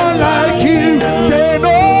one like you. Say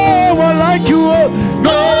no one like you.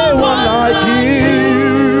 No one like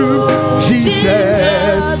you.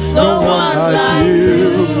 Jesus. No one like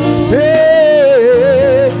you.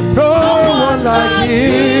 Hey, no one like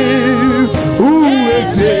you. Who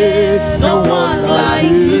is it? No one like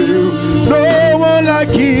you. No one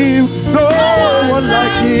like you. No one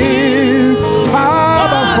like you.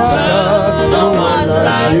 Abba Father. No one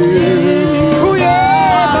like you. Oh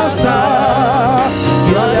yeah, Master.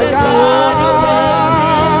 You are the God.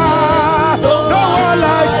 No one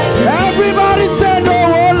like. Everybody say no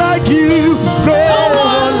one like you. No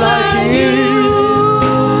one like you.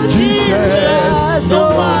 Jesus. No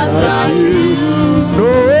one like you.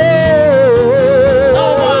 No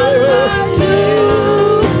one like you.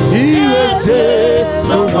 USA.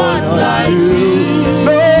 No one like you.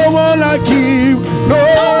 No one like you. No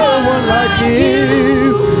one like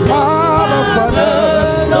you. Abba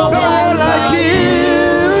Father. No one like you.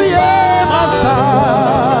 Yeah, Master.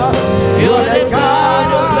 You're the God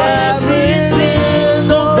of everything.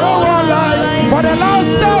 No one like. For the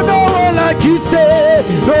last time, no one like you. Say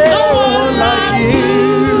no one like you.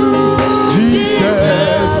 Jesus.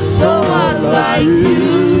 No one like you.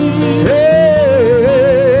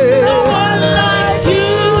 Hey. No one like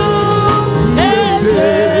you.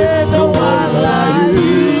 No one like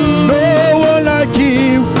you. No one like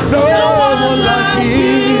you. No one like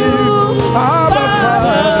you. Abba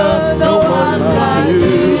Father. No one like you.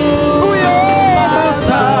 We are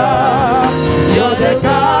Master. You're the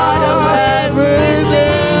God of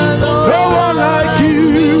everything. No one like you.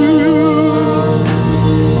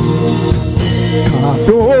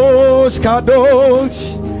 Kadosh, Kadosh,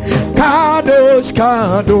 Kadosh,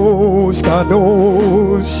 Kadosh,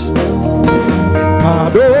 Kadosh.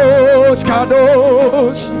 Kadosh,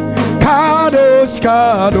 Kadosh, Kadosh,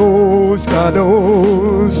 Kadosh,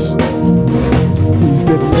 Kadosh is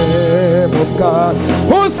the name of God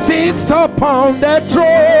who sits upon the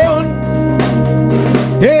throne.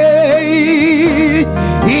 Hey,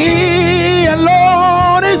 He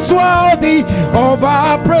alone is worthy of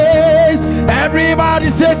our praise. Everybody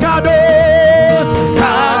say Kadosh,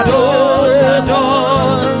 Kadosh,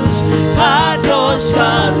 Kadosh, Kadosh,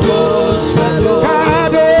 Kadosh, Kadosh.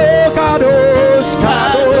 Kadosh,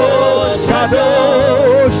 Kadosh,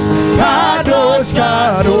 Kadosh, Kadosh,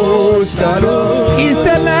 Kadosh, Kadosh. He's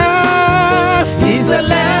the Lamb, He's the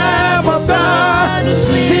Lamb of God who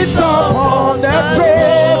sits upon the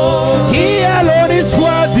throne. He alone is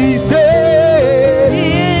worthy, say.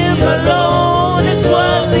 Him alone is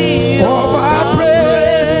worthy of our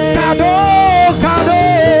praise. Kadosh,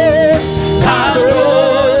 Kadosh,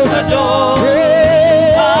 Kadosh,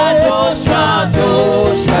 Kadosh,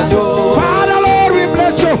 Kadosh, Kadosh. Father, Lord, we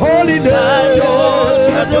bless your holy name. Kadosh,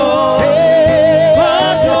 Kadosh,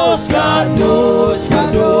 Kadosh,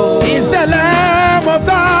 Kadosh. He's the Lamb of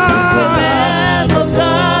God. He's the Lamb of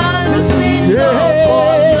God who sits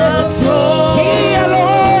upon the throne. He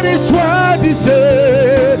alone is worthy,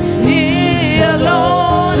 say. He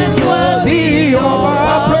alone is worthy of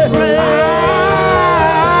our praise.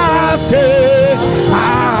 Say,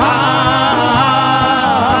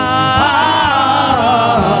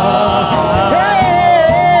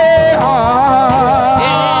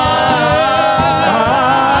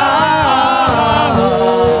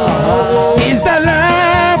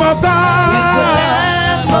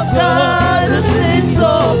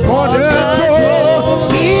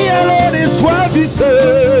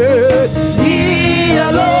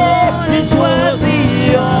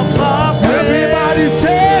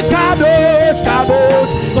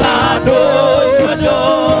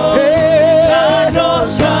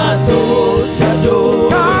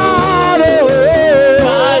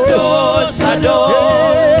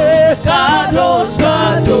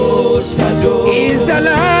 Is the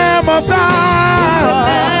Lamb of God.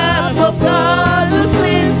 Lamb of God who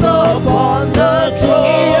sits upon the throne.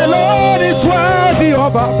 He alone is worthy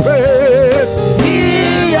of our praise.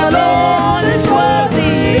 He alone is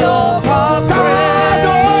worthy of our praise.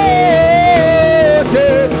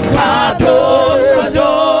 Kadosh,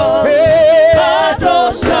 Kadosh, Kadosh,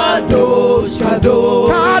 Kadosh,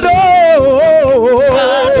 Kadosh,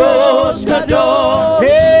 Kadosh,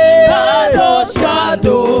 Kadosh,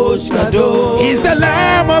 Kadosh, Kadosh. He's the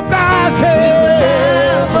Lamb of God.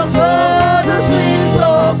 Lamb of God who sits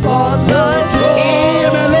upon the throne. He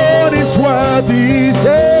alone is worthy.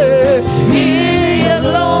 He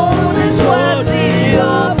alone is worthy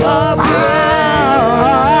of our praise.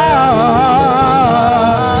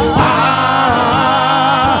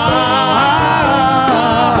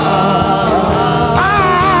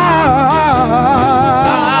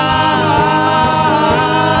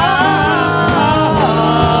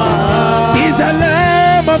 He's the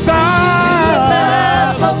Lamb of God.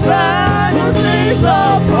 Lamb of God who sits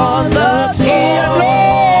upon the He throne.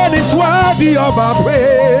 alone is worthy of our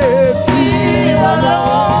praise. He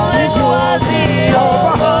alone is worthy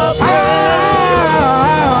of our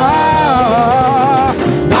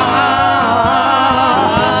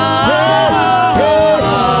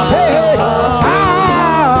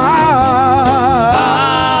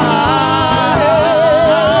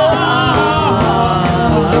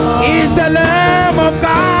He's the Lamb of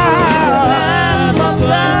God. Lamb of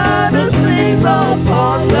God who sits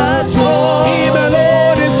upon the throne. Him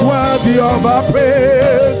alone is worthy of our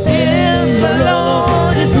praise. Him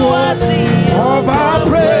alone is worthy Of our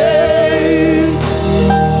praise.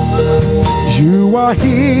 You are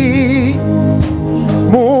here,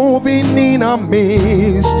 moving in our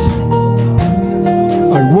midst.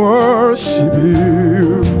 I worship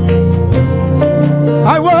you.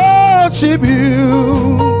 I worship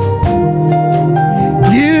you.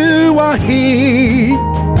 You are here,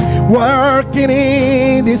 working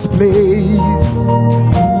in this place.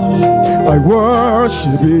 I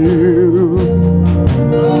worship you.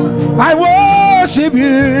 I worship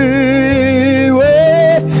you.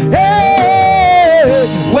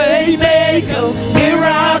 Waymaker,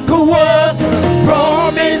 miracle worker,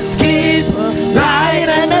 promise keeper, light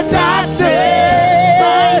in the darkness.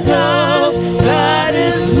 my God. That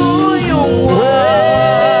is who you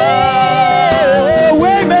are.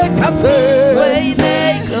 Waymaker, say,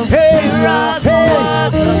 Waymaker, miracle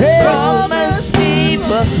worker, promise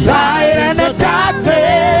keeper, light in the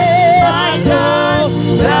darkness. my God.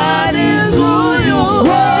 That is who you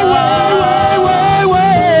are.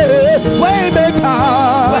 Waymaker,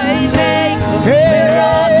 Waymaker,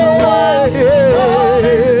 miracle worker,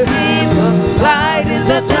 promise keeper, light in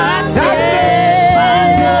the darkness, my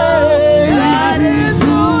God. That is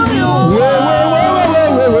who you are.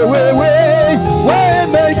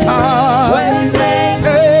 Waymaker,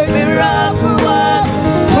 miracle worker,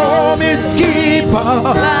 promise keeper,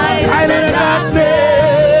 light in the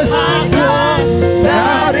darkness. my God.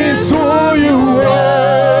 That is who you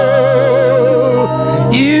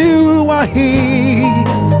are. You are here,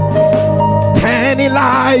 turning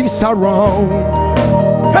lives around.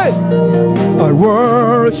 Hey, I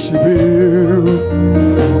worship you.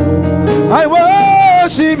 I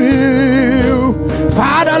worship you,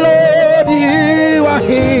 Father Lord. You are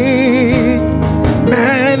here,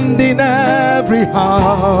 mending every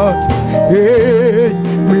heart. Hey,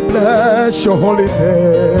 we bless your holy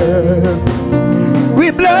name.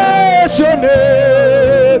 We bless your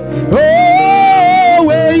name. Oh,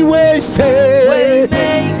 we say,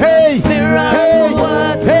 hey, Miracle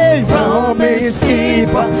worker, hey, promise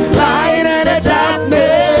keeper, light in the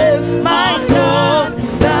darkness, my God.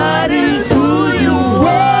 That is who you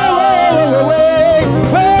are.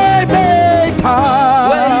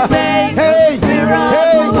 Waymaker,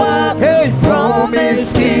 miracle worker,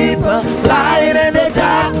 promise keeper, light in the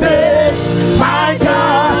darkness, my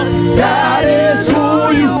God. That is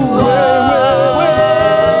who you are.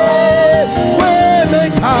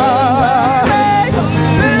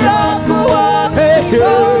 Miracle worker,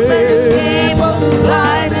 promise keeper,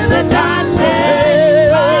 light in the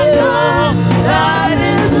darkness, my God. That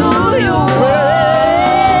is who you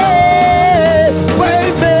are.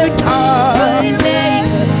 Waymaker,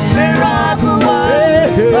 miracle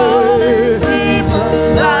worker, promise keeper,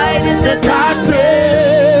 light in the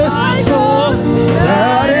darkness, my God.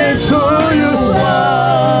 That is who you are.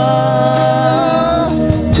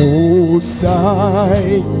 Most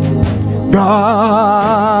High,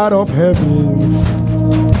 God of heavens,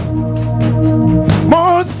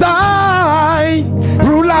 Most High,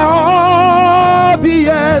 ruler of the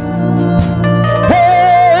earth.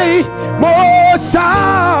 Hey, Most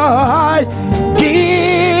High,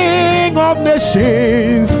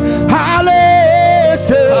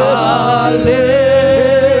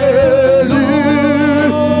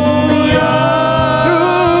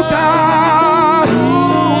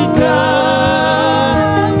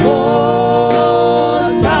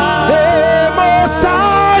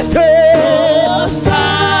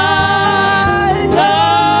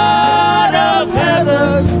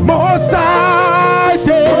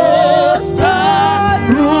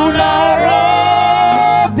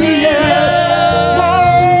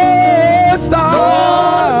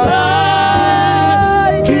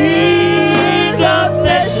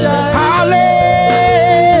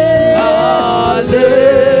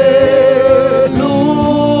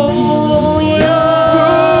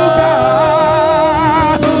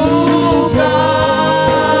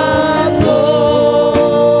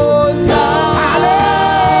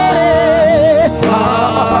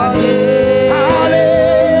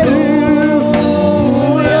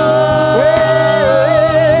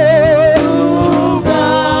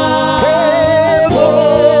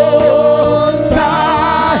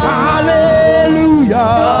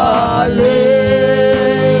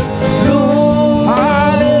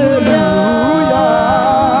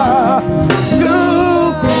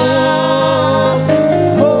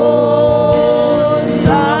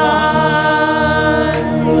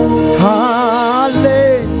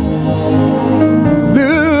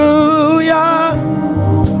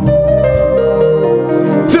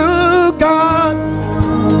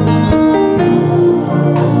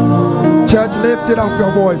 Lift it up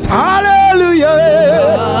your voice. Hallelujah.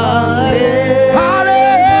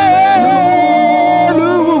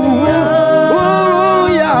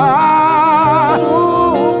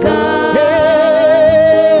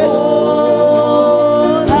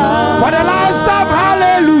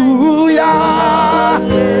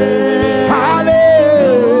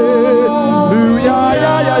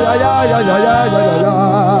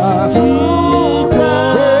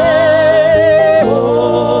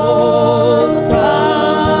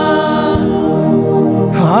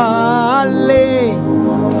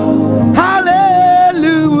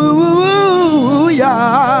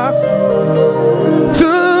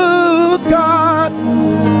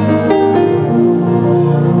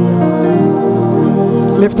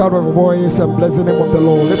 Lift out your voice and bless the name of the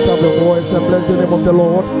Lord. Lift up your voice and bless the name of the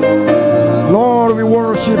Lord. Lord, we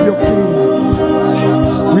worship your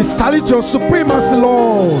King. We salute your supremacy,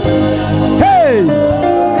 Lord. Hey!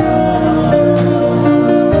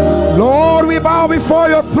 Lord, we bow before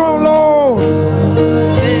your throne, Lord.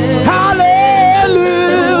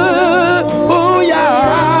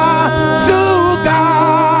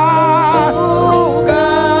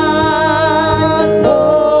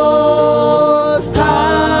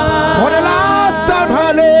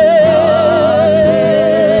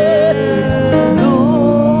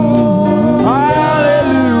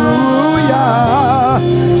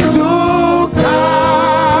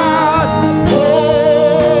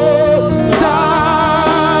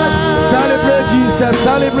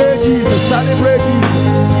 Celebrate Jesus, celebrate Jesus,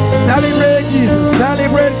 celebrate Jesus,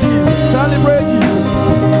 celebrate Jesus, celebrate Jesus.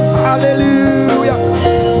 Hallelujah.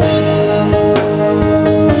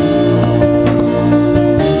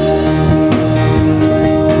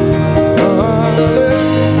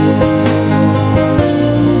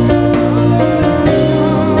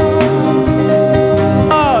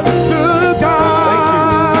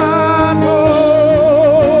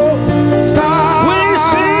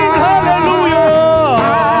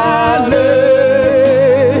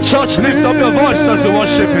 Lift up your voice as you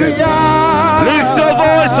worship Him. Lift your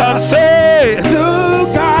voice and say to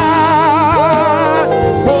God.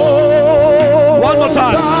 One more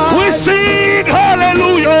time. We sing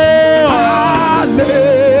hallelujah. Hallelujah.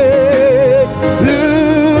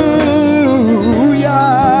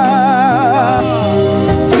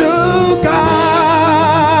 To God.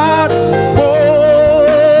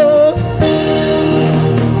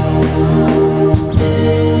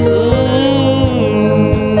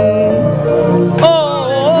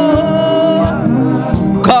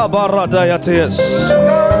 Baradayatias.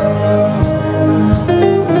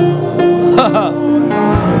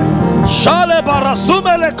 Shale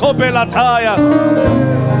barasumele kobelataya.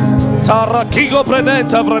 Tarakigo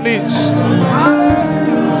prenenta vranis.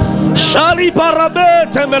 Shali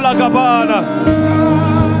baramete melagabana.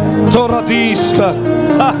 Toradiska.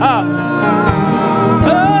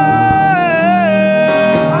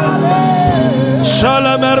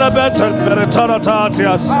 Shala merabeta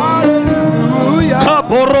meretaratatias.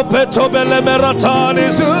 Kaporopeto bele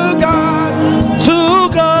meratanis. To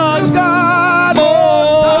God,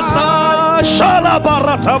 Most High. Shala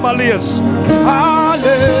barata malias.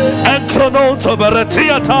 Enkronoto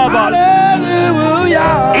beretia tabas.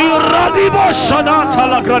 Iradibo shanata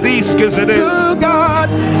la gradiskes in it.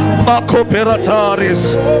 Mako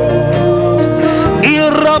perataris.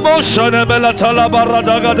 Iramoshane melatala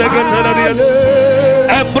baradaga de getelanias.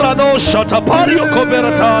 Embrano shatapario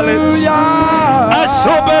coberatales.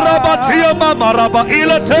 Asoberabatia mamaraba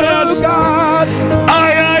ilateras.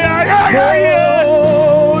 Ay, ay, ay, ay, ay, ay.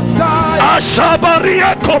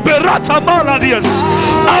 Ashabaria coberata maladias.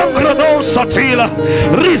 Angrano satila.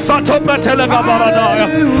 Rifato betelega baradaya.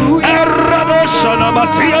 Errano shana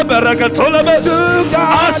matia beregatolemes.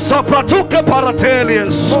 Asopratuke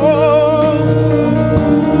paratelias.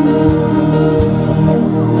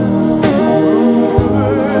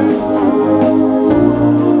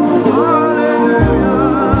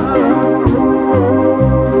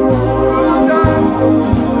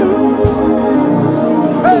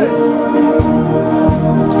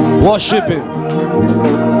 Worship Him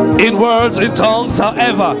in words, in tongues,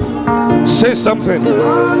 however. Say something.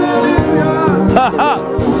 Ha ha.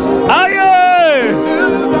 Aye.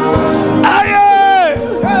 Aye.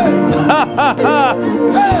 Ha ha ha.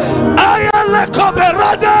 Aye le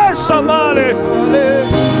coberade samale.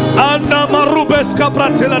 Anna marubes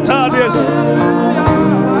capratilatadies.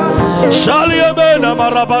 Shaliamena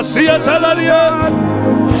marabasia talaria.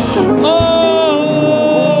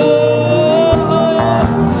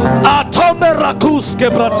 Atomerakus que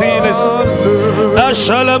bratines.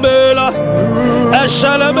 Eshalamela.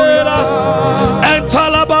 Eshalamela.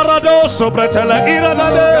 Entalabarado. Iramo sobretele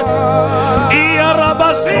iranade.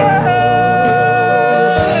 Iarabasie.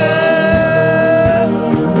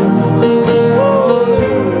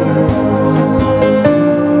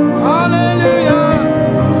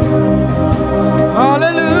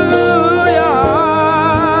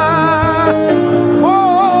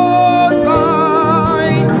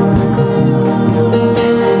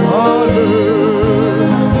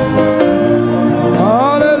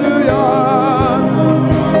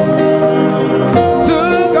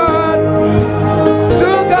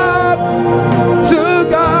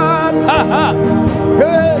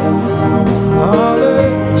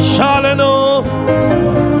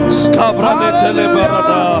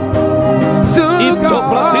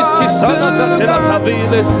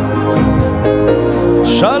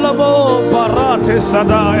 Shalom parate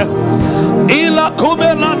sadaya ila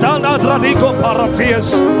come la dana dradico paraties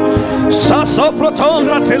saso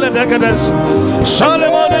protongra teledegedes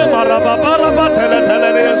shalemone marababa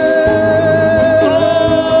teleteles.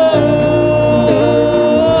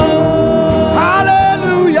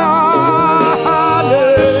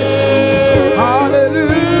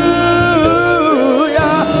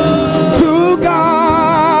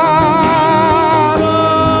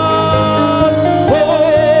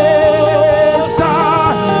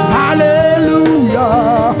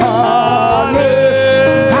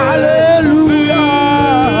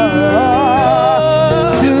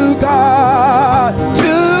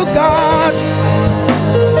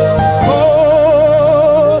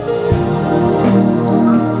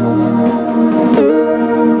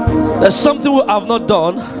 There's something we have not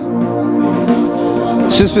done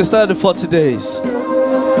since we started the 40 days.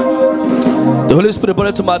 The Holy Spirit brought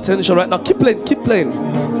it to my attention right now. Keep playing.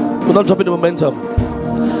 We're not dropping the momentum.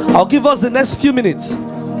 I'll give us the next few minutes.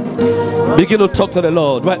 Begin to talk to the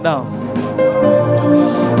Lord right now.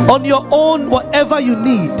 On your own, whatever you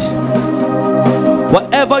need,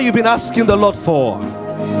 whatever you've been asking the Lord for,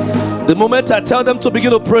 the moment I tell them to begin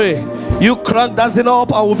to pray, you crank that thing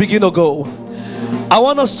up and we'll begin to go. I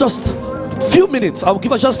want us just a few minutes. I'll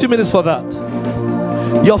give us just a few minutes for that.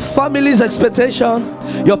 Your family's expectation,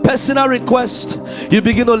 your personal request, you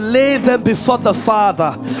begin to lay them before the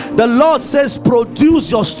Father. The Lord says, produce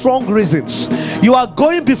your strong reasons. You are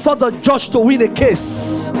going before the judge to win a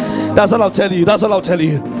case. That's all I'll tell you. That's all I'll tell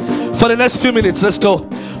you. For the next few minutes, let's go.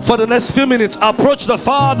 For the next few minutes, approach the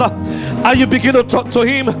Father and you begin to talk to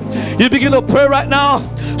Him. You begin to pray right now.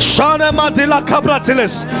 Shane Madila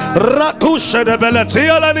Cabratilis Rakusha de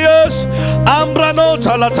Beletialanius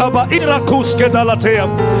Ambranota Lataba Irakuske Dalatea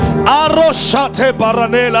Aroshate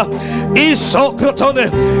Baranela Isocratone.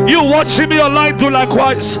 You watching me online, do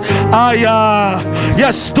likewise.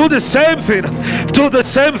 Yes, do the same thing. Do the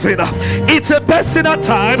same thing. It's a personal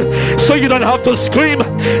time, so you don't have to scream.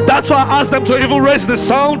 That's why I asked them to even raise the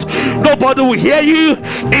sound. Nobody will hear you.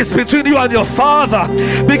 It's between you and your Father.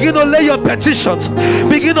 Begin to lay your petitions.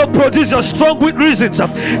 Begin to produce your strong with reasons.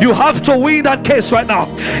 You have to win that case right now.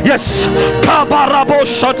 Yes. Kabarabo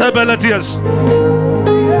Shate Beledias.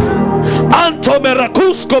 Anto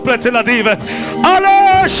Meracusko Pretila Dive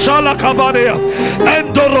Ale Shala Cabania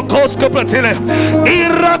Endorocosko Pretile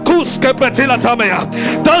Iracuske Pretila Tamea.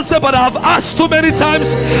 Don't say, but I've asked too many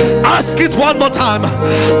times. Ask it one more time.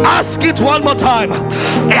 Ask it one more time.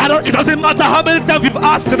 It doesn't matter how many times you've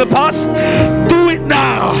asked in the past. Do it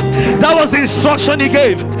now. That was the instruction He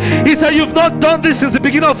gave. He said, you've not done this since the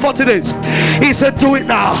beginning of 40 days. He said, do it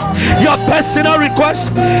now. Your personal request.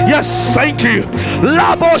 Yes, thank you.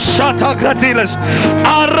 Labo Shata Gratiles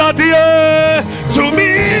Aradie to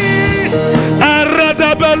me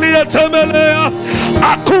Aradabelia Temelea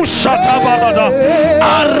Akushata Barada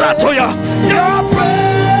Aratoya. Your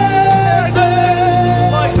presence,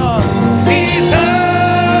 my God, is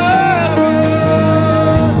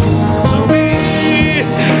to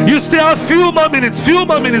me. You still have few more minutes.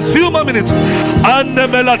 And the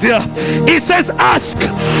Meladia. He says, ask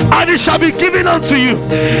and it shall be given unto you.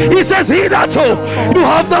 He says, hitherto you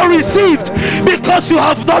have not received because you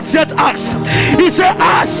have not yet asked. He said,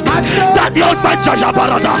 ask that your man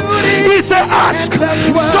Jajabarada. He said, ask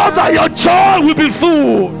so that your joy will be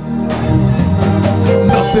full.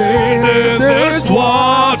 Nothing in this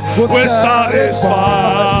world will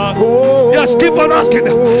satisfy. Yes, keep on asking.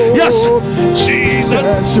 Yes,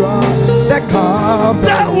 Jesus,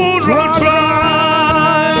 that would run dry.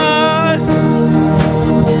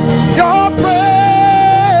 Your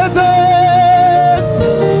presence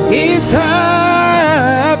is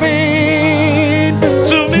heaven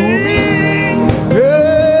To me.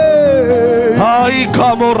 Ai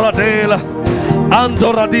camoradela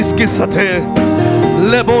Andoradiski sate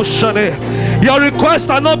Your requests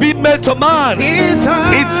are not being made to man,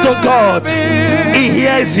 it's to God. He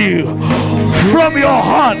hears you from your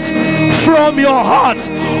heart. From your heart,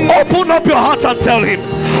 open up your heart and tell him.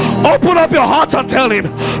 Open up your heart and tell him,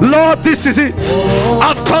 Lord, this is it.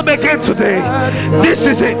 I've come again today. This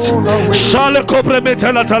is it. Shale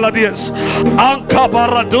kopremetela taladies. Anka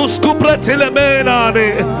baradus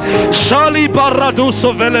kupretilemenane. Shali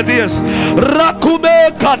baraduso veledies.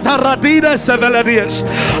 Rakume kataradine seveledies.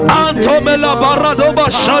 Antomela baradoma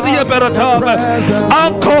shadia beratame.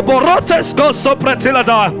 Anko borotes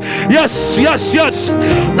gosopretilada. Yes, yes, yes.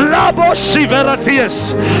 Labo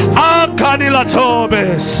shiveratias. Ankanila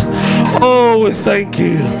tomes. Oh, we thank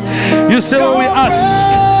you. You say when we ask,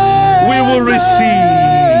 we will receive.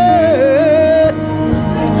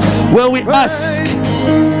 When we ask,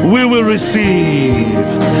 we will receive.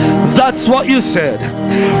 That's what you said.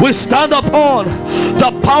 We stand upon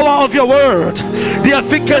the power of your word, the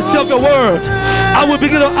efficacy of your word, and we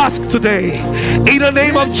begin to ask today in the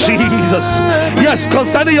name of Jesus. Yes,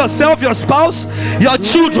 concerning yourself, your spouse, your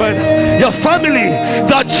children, your family,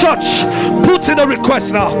 the church. Put in a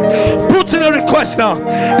request now. Put in a request now.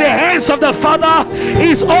 The hands of the Father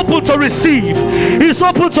is open to receive. He's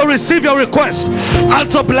open to receive your request and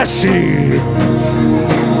to bless you.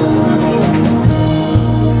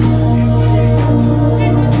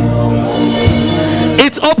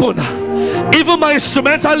 It's open. Even my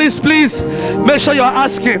instrumentalists, please make sure you're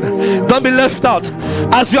asking. Don't be left out.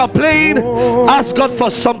 As you are playing, ask God for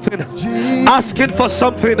something. Asking for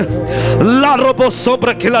something. La robo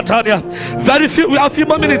sombra kilatania. Very few. We have a few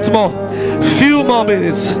more minutes more. Few more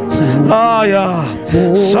minutes. Ah yeah.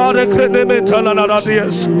 Sade krenementala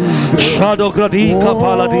naradies. Shadow gradika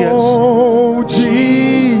paladies. Oh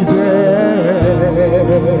Jesus.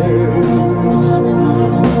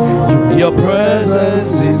 Your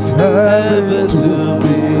presence is heaven to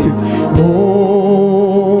me.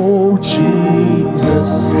 Oh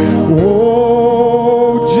Jesus.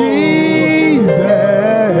 Oh Jesus.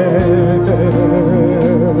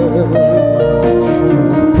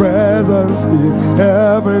 Your presence is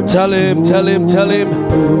heaven. Tell him, tell him, tell him.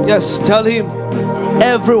 Yes, tell him.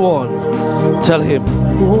 Everyone, tell him.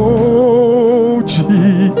 Oh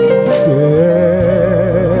Jesus.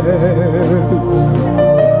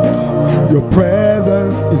 Your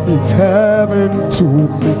presence is heaven to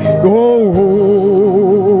me.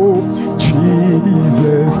 Oh,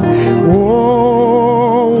 Jesus.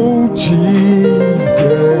 Oh, Jesus.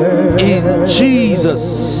 In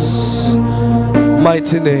Jesus'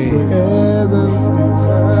 mighty name,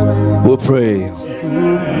 we'll pray.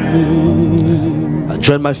 I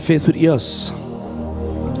join my faith with yours.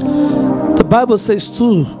 The Bible says,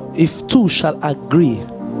 if two shall agree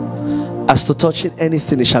as to touching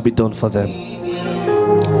anything, it shall be done for them.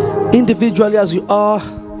 Individually as you are,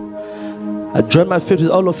 I join my faith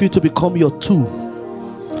with all of you to become your two.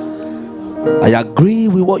 I agree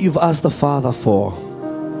with what you've asked the Father for,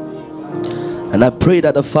 and I pray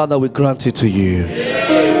that the Father will grant it to you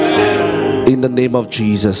in the name of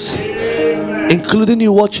Jesus, including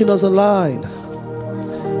you watching us online.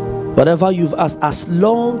 Whatever you've asked, as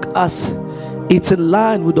long as it's in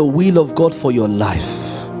line with the will of God for your life,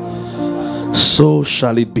 so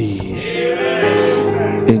shall it be.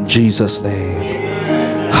 In Jesus' name.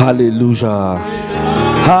 Hallelujah.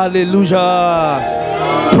 Hallelujah.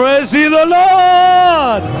 Praise ye the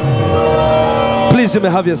Lord. Please, you may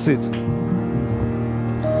have your seat.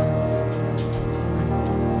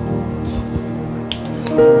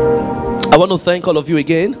 I want to thank all of you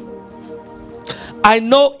again. I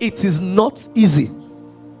know it is not easy.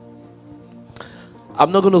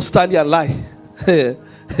 I'm not going to stand here and lie.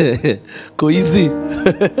 Go easy.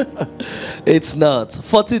 It's not.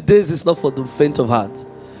 40 days is not for the faint of heart.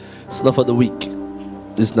 It's not for the weak.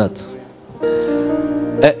 It's not.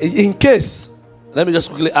 In case, let me just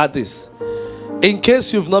quickly add this. In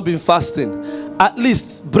case you've not been fasting, at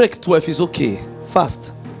least break 12 is okay.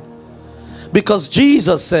 Fast. Because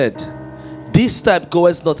Jesus said, this type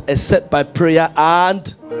goeth not except by prayer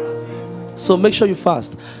and. So make sure you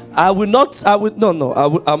fast. I'm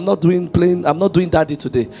not doing daddy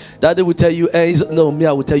today. Daddy will tell you, I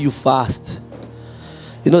will tell you fast.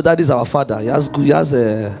 You know, daddy is our father. Me,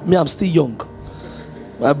 I'm still young.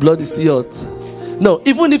 My blood is still hot. No,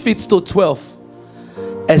 even if it's to 12,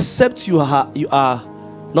 except you are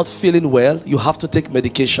not feeling well, you have to take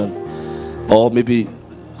medication. Or maybe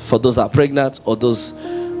for those that are pregnant, or those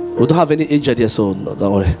who don't have any age yet, so no,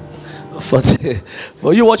 don't worry.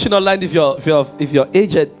 For you watching online, if you're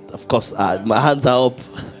aged, of course, my hands are up.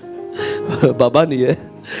 Babani,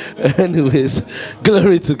 Anyways,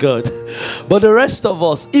 glory to God. But the rest of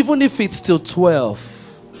us, even if it's till 12,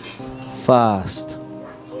 fast.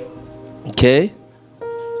 Okay?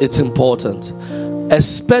 It's important.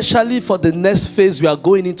 Especially for the next phase we are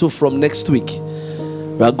going into from next week.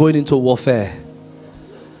 We are going into warfare.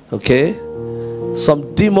 Okay?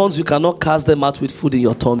 Some demons, you cannot cast them out with food in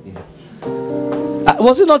your tummy.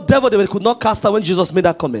 Was it not devil they could not cast out when Jesus made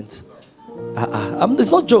that comment?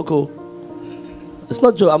 It's not joke. Oh. It's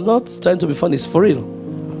not joke. I'm not trying to be funny. It's for real.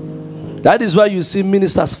 That is why you see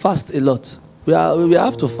ministers fast a lot. We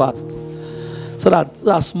have to fast. So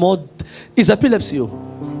that small... It's epilepsy.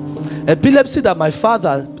 Epilepsy that my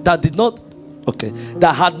father that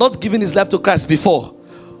had not given his life to Christ before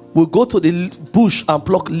will go to the bush and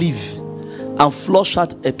pluck leaf and flush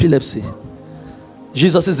out epilepsy.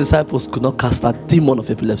 Jesus' disciples could not cast that demon of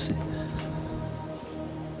epilepsy.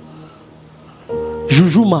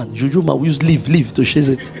 Juju man, we use leaf to chase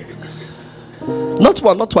it. Not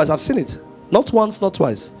one, not twice. I've seen it. Not once, not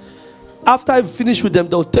twice. After I finish with them,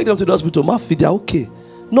 they'll take them to the hospital. Mafi, they're okay.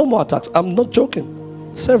 No more attacks. I'm not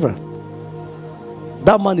joking. Several.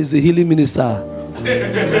 That man is a healing minister.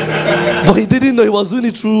 But he didn't know he was doing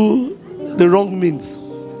it through the wrong means.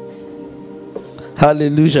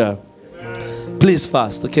 Hallelujah. Please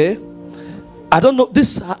fast, okay? I don't know.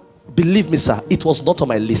 This, believe me, sir, it was not on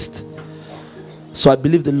my list. So I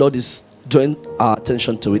believe the Lord is drawing our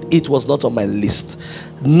attention to it. It was not on my list.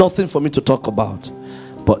 Nothing for me to talk about.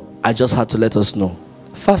 But I just had to let us know.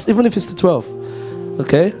 Fast, even if it's the 12.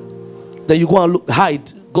 Okay? Then you go and look,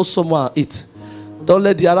 hide. Go somewhere and eat. Don't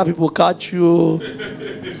let the other people catch you.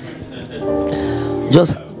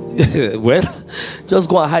 Just just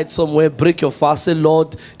go and hide somewhere, break your fast, say,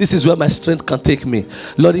 Lord, this is where my strength can take me.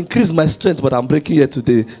 Lord, increase my strength, but I'm breaking here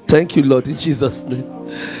today. Thank you, Lord, in Jesus' name.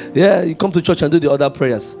 Yeah, you come to church and do the other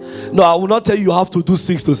prayers. No, I will not tell you have to do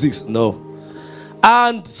 6 to 6. No.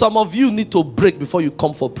 And some of you need to break before you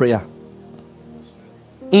come for prayer.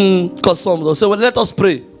 Because some will say, well, let us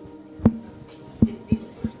pray.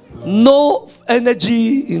 No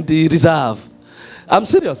energy in the reserve. I'm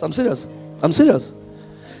serious.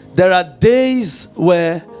 There are days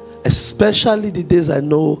where, especially the days I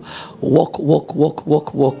know, walk.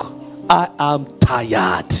 I am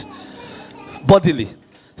tired. Bodily.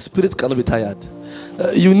 Spirit cannot be tired.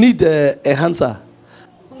 You need a enhancer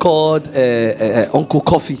called Uncle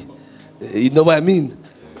Coffee. You know what I mean?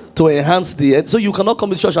 To enhance the... So you cannot come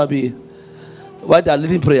to church and be... While they are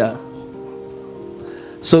leading prayer.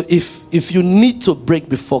 So if you need to break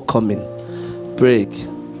before coming, break.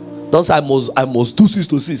 Don't say, I must do 6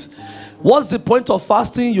 to 6. What's the point of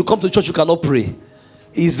fasting? You come to church, you cannot pray.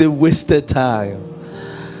 It's a wasted time.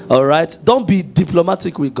 All right? Don't be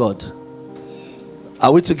diplomatic with God.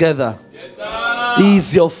 Are we together? Yes, sir. He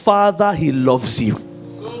is your father. He loves you.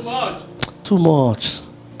 So much. Too much.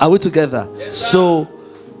 Are we together? Yes, sir. So,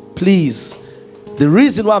 please, the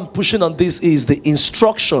reason why I'm pushing on this is the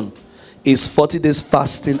instruction is 40 days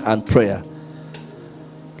fasting and prayer.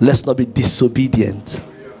 Let's not be disobedient.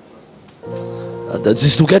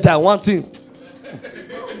 Just to get that one thing.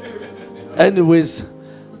 Anyways,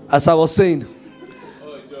 as I was saying,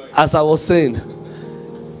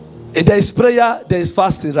 there is prayer, there is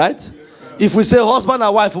fasting, right? If we say husband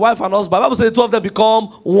and wife and husband, the Bible says the two of them become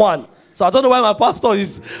one. So I don't know why my pastor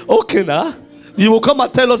is okay now. You will come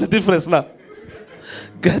and tell us the difference now.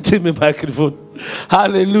 Get him a microphone.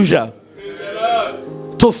 Hallelujah.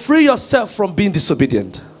 To free yourself from being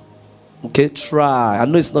disobedient. Okay, try. I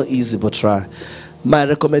know it's not easy, but try. My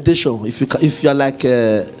recommendation, if you're like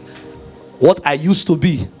what I used to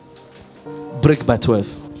be, break by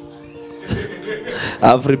 12.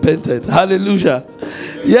 I've repented. Hallelujah.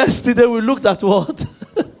 Yesterday we looked at what?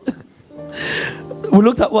 We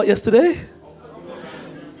looked at what yesterday?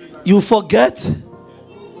 You forget?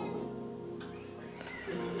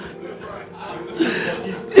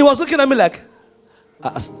 He was looking at me like,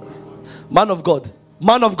 man of God,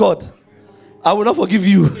 I will not forgive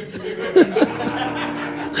you.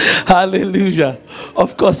 Hallelujah.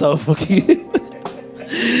 Of course I will forgive.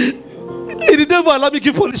 He didn't even allow me to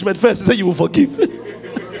give punishment first. He said you will forgive.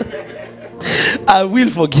 I will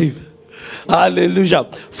forgive. Hallelujah.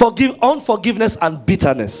 Forgive unforgiveness and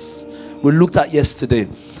bitterness. We looked at yesterday.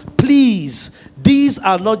 Please, these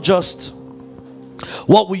are not just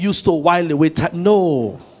what we used to while away time.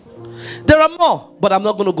 No. There are more, but I'm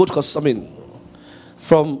not going to go because,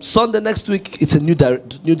 from Sunday next week, it's a new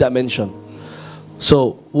dimension.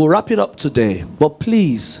 So we'll wrap it up today. But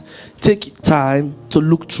please, take time to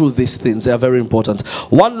look through these things. They are very important.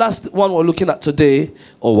 One last one we're looking at today,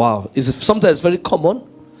 oh wow, is something that's very common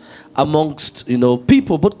amongst,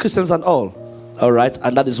 people, both Christians and all. All right,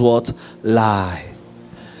 and that is what? Lie.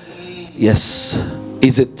 Yes,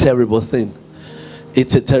 it's a terrible thing.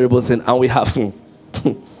 It's a terrible thing, and we have.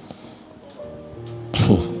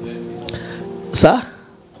 Sir?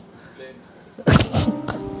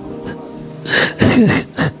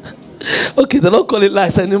 Okay, they don't call it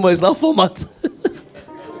lies anymore. It's now format.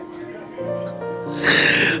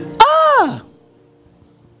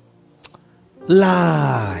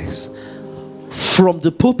 Lies. From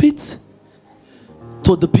the pulpit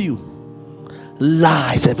to the pew.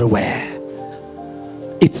 Lies everywhere.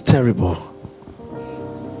 It's terrible.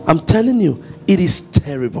 I'm telling you, it is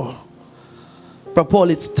terrible. But Paul,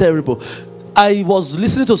 it's terrible. I was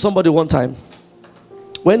listening to somebody one time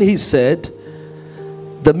when he said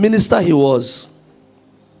the minister he was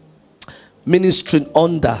ministering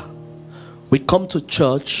under we come to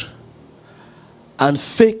church and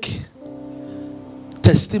fake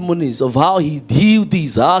testimonies of how he healed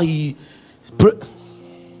these, how he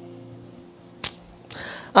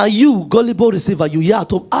and you gullible receiver, you hear at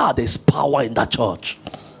home, there's power in that church.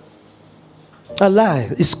 A lie.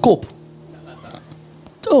 It's scope.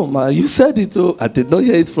 Oh man, you said it. Oh, I did not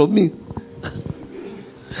hear it from me.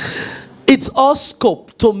 It's all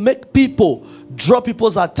scope to make people draw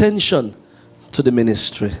people's attention to the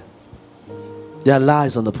ministry. There are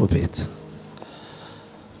lies on the pulpit.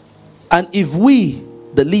 And if we,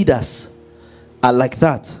 the leaders, are like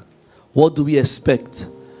that, what do we expect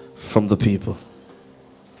from the people?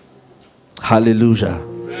 Hallelujah.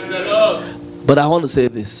 But I want to say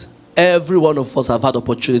this. Every one of us have had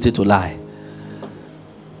opportunity to lie.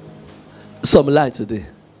 Some lied today.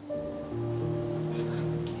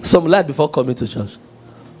 Some lied before coming to church.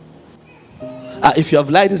 If you have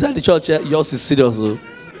lied inside the church, yours is serious.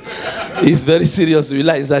 It's very serious. You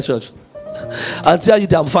lie inside church. And tell you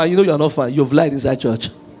that I'm fine. You know you're not fine. You've lied inside church.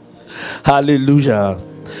 Hallelujah.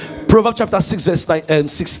 Proverbs chapter 6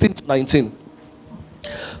 verse 16 to 19.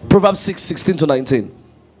 Proverbs 6, 16 to 19.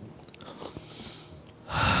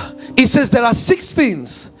 It says there are 6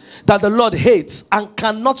 things that the Lord hates and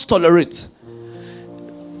cannot tolerate.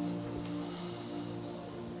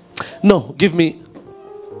 No, give me.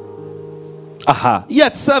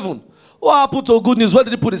 Yet 7. What happened to good news? Where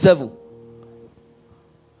did he put the 7?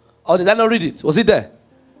 Or did I not read it? Was it there?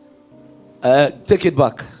 Take it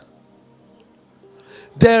back.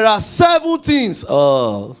 There are 7 things.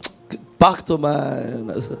 Oh, back to my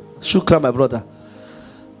shukra, my brother.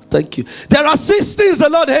 Thank you. There are 6 things the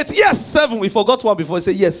Lord hates. Yes, 7. We forgot one before. He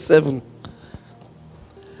said, yes, 7.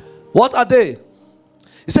 What are they?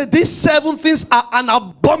 He said, these 7 things are an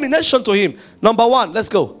abomination to him. Number 1, let's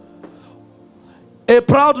go. A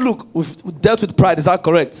proud look. We've dealt with pride. Is that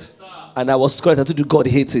correct? And I was correct. I told you God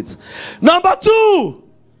hates it. Number 2.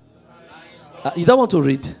 You don't want to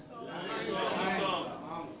read.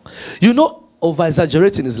 You know,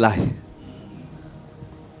 over-exaggerating is lie.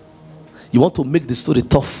 You want to make the story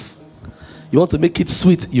tough. You want to make it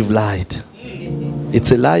sweet. You've lied.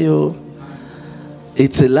 It's a lie, oh.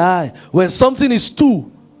 It's a lie. When something is 2,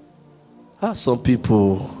 some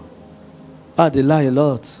people, they lie a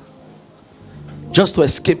lot. Just to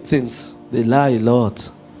escape things, they lie a lot.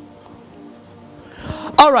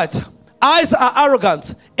 All right. Eyes are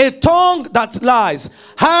arrogant, a tongue that lies,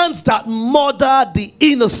 hands that murder the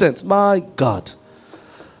innocent. My God.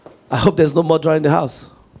 I hope there's no murderer in the house.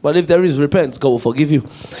 But if there is, repent. God will forgive you.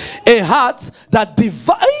 A heart that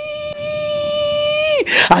divides.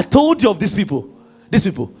 I told you of these people. These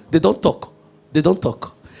people, they don't talk. They don't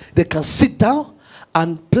talk. They can sit down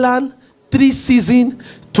and plan 3-season,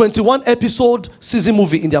 21 episode season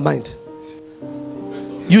movie in their mind.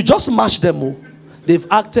 You just mash them. They've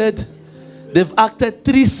acted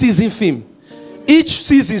 3-season film. Each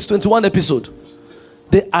season is 21 episode.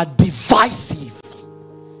 They are divisive.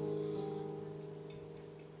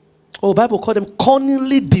 Oh, Bible called them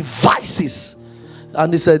cunningly devices.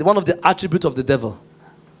 And they said one of the attributes of the devil.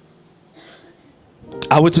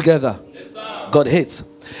 Are we together? Yes, sir. God hates.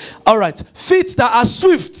 All right. Feet that are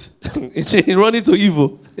swift in running to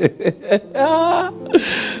evil.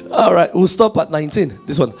 All right. We'll stop at 19.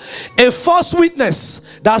 This one. A false witness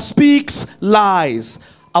that speaks lies.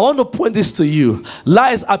 I want to point this to you.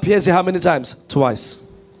 Lies appears here how many times? Twice.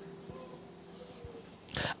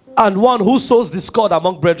 And one who sows discord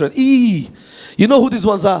among brethren. You know who these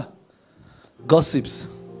ones are? Gossips.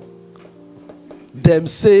 Them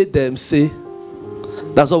say.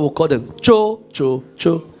 That's what we'll call them. Cho.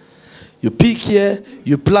 You pick here,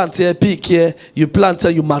 you plant here, pick here, you plant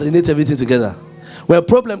here, you marinate everything together. When a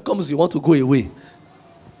problem comes, you want to go away.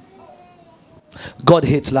 God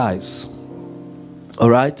hates lies. All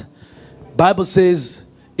right? Bible says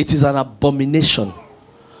it is an abomination.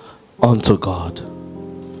 unto God.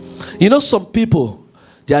 You know, some people,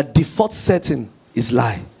 their default setting is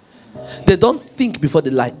lie. They don't think before they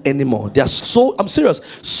lie anymore. They are so, I'm serious,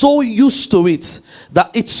 so used to it that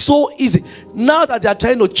it's so easy. Now that they are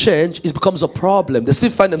trying to change, it becomes a problem. They still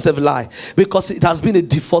find themselves lie because it has been a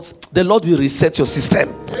default. The Lord will reset your system.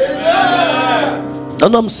 Amen.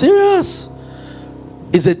 And I'm serious.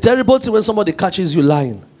 It's a terrible thing when somebody catches you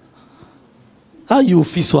lying. How you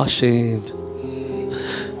feel so ashamed.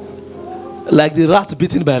 Like the rat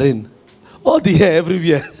beaten by rain. All the hair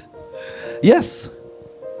everywhere. Yes.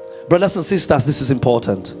 Brothers and sisters, this is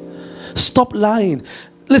important. Stop lying.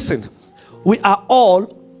 Listen, we are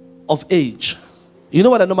all of age. You know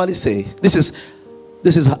what I normally say? This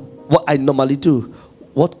is what I normally do.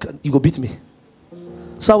 You go beat me?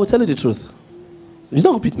 So I will tell you the truth. You're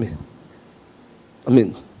not gonna beat me. I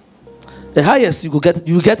mean, the highest you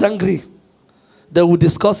get angry. Then we'll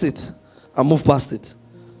discuss it and move past it.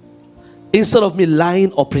 Instead of me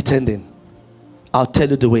lying or pretending, I'll tell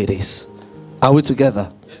you the way it is. Are we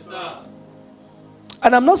together? Yes, sir.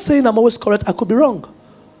 And I'm not saying I'm always correct. I could be wrong.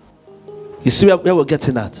 You see where we're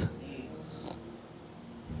getting at?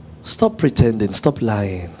 Stop pretending. Stop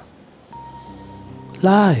lying.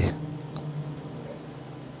 Lie.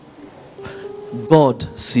 God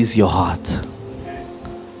sees your heart.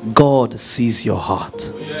 God sees your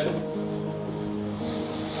heart.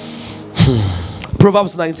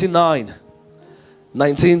 Proverbs 19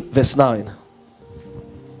 verse 9.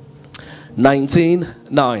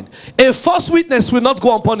 19:9. A false witness will not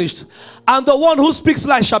go unpunished, and the one who speaks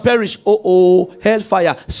lies shall perish.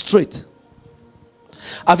 Hellfire straight.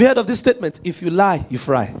 Have you heard of this statement? If you lie, you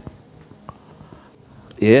fry.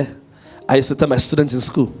 Yeah. I used to tell my students in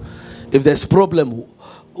school, if there's problem,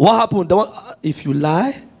 what happened? If you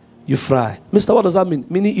lie, you fry. Mister, what does that mean?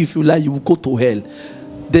 Meaning if you lie, you will go to hell.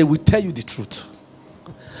 They will tell you the truth.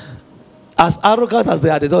 As arrogant as they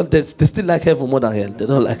are, they still like heaven more than hell. They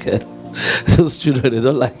don't like hell. Those children, they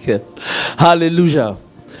don't like hell. Hallelujah.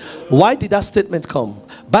 Why did that statement come?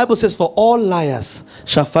 Bible says, for all liars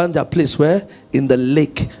shall find their place where? In the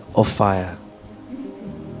lake of fire.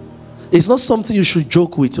 It's not something you should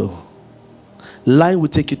joke with. Lying will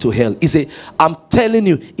take you to hell. I'm telling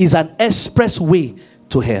you, it's an express way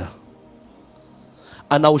to hell.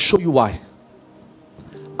 And I will show you why.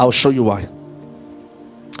 I'll show you why.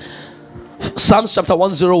 Psalms chapter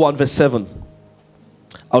 101 verse 7.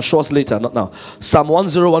 I'll show us later, not now. Psalm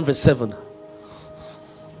 101 verse 7.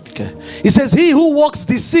 Okay. It says, he who walks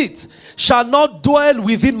deceit shall not dwell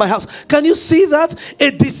within my house. Can you see that? A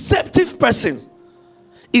deceptive person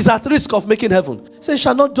is at risk of making heaven. He says,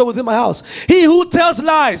 shall not dwell within my house. He who tells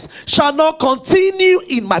lies shall not continue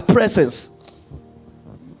in my presence.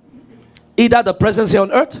 Either the presence here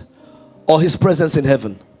on earth or his presence in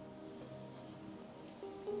heaven.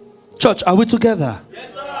 Church, are we together?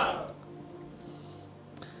 Yes, sir.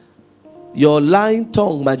 Your lying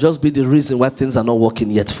tongue might just be the reason why things are not working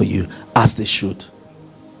yet for you as they should.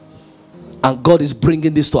 And God is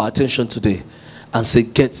bringing this to our attention today and say,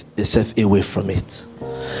 get yourself away from it.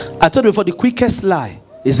 I told you before, the quickest lie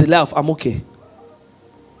is the lie of I'm okay.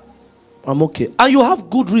 I'm okay. And you have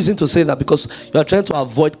good reason to say that because you are trying to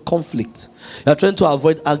avoid conflict. You are trying to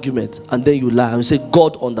avoid argument. And then you lie and you say,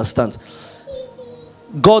 God understands.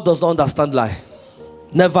 God does not understand lie.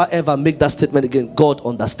 Never ever make that statement again. God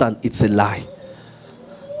understands. It's a lie.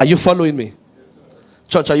 Are you following me?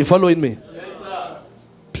 Church, are you following me? Yes, sir.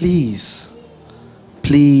 Please,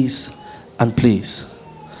 please, and please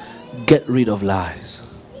get rid of lies.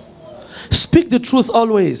 Speak the truth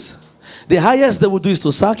always. The highest they will do is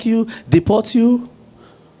to sack you, deport you.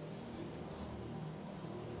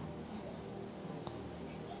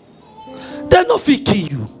 They're not faking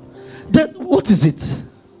you. Then what is it?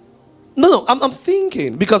 No, I'm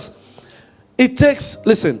thinking because it takes,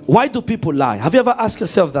 listen, why do people lie? Have you ever asked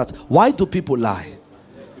yourself that? Why do people lie?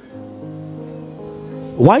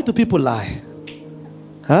 Why do people lie?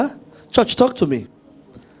 Huh? Church, talk to me.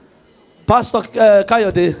 Pastor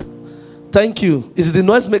Kayode, thank you. It's the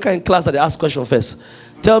noise maker in class that they ask question first.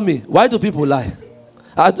 Tell me, why do people lie?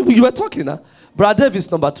 You were talking, huh? Brother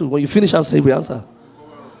Davis, number 2. When you finish answering, we answer.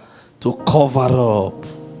 To cover up.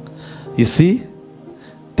 You see?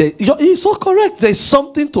 You're so correct. There's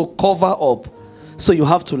something to cover up. So you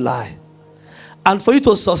have to lie. And for you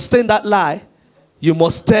to sustain that lie, you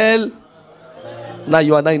must tell. Now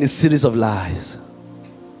you are now in a series of lies.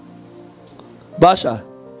 Basha.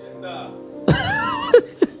 Yes, sir.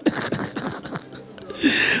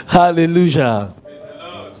 Hallelujah.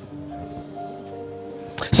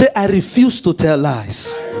 Say, I refuse to tell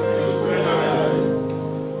lies.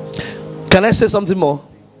 Can I say something more?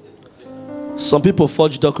 Some people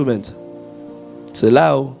forge documents. It's a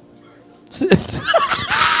lie.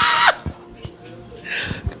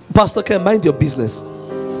 Pastor Ken, mind your business.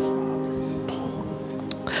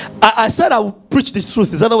 I said I will preach the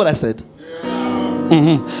truth. Is that not what I said?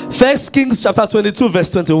 First Kings chapter 22 verse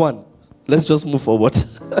 21. Let's just move forward.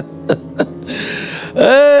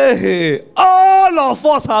 Hey, all of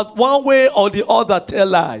us have one way or the other tell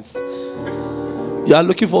lies. You are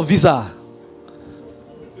looking for visa.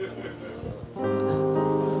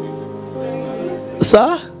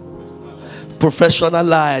 Sir? Professional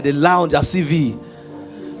lie. They lie on their CV.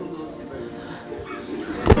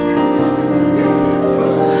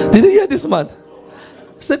 Did you hear this man?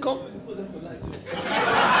 Say, come.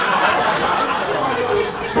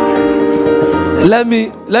 Let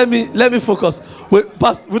me focus. We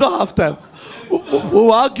don't have time.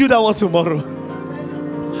 We'll argue that one tomorrow.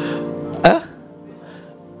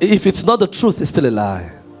 If it's not the truth, it's still a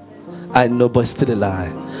lie. I know, but it's still a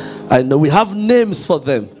lie. I know we have names for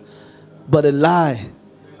them, but a lie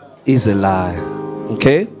is a lie.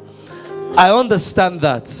 Okay? I understand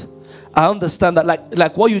that.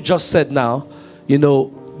 Like what you just said now, you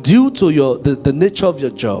know, due to the nature of your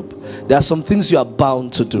job, there are some things you are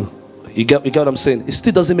bound to do. You get what I'm saying? It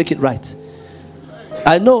still doesn't make it right.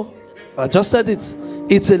 I know. I just said it.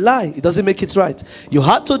 It's a lie. It doesn't make it right. You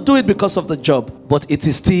had to do it because of the job, but it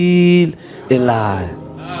is still a lie.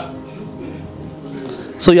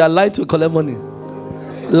 So you are lying to collect money,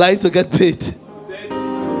 lying to get paid.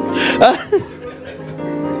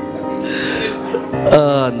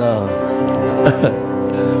 Oh no.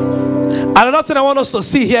 Another thing I want us to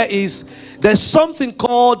see here is there's something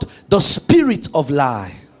called the spirit of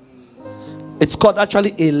lie. It's called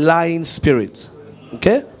actually a lying spirit.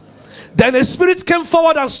 Okay? Then a spirit came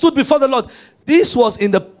forward and stood before the Lord. This was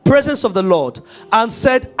in the presence of the Lord and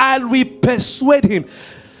said, I will persuade him.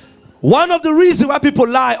 One of the reasons why people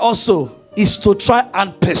lie also is to try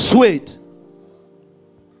and persuade.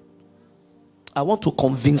 I want to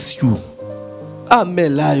convince you.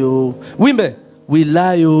 Amen, lie. Women, we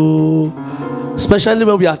lie. Especially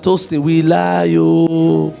when we are toasting, we lie.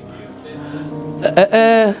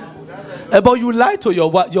 But you lie to your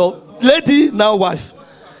lady, now wife.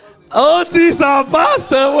 Oh, these are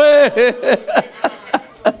passed away.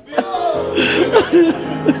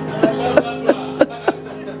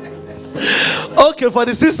 Okay, for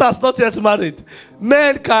the sisters not yet married,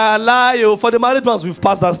 men can lie. For the married ones, we've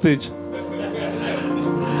passed that stage.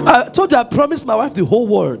 I told you I promised my wife the whole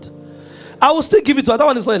world. I will still give it to her. That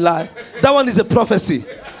one is not a lie. That one is a prophecy.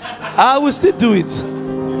 I will still do it.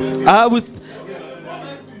 I would.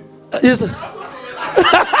 Yes.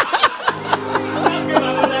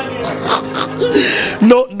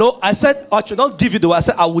 No. I said I should not give you the word. I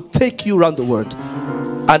said I will take you around the world,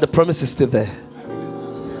 and the promise is still there.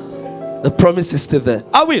 The promise is still there.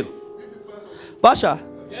 I will. Basha,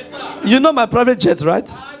 you know my private jet, right?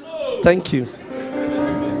 Thank you.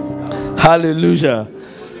 Hallelujah.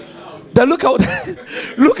 Then look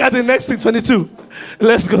at the next thing, 22.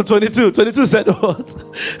 Let's go, 22. 22 said what?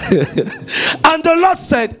 And the Lord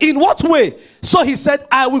said, in what way? So he said,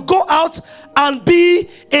 I will go out and be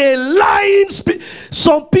a lying spirit.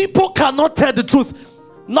 Some people cannot tell the truth.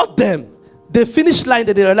 Not them. They finish lying,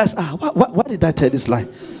 then they realize, why did I tell this lie?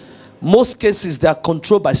 Most cases, they are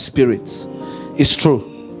controlled by spirits. It's true.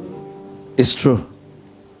 It's true.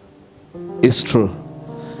 It's true.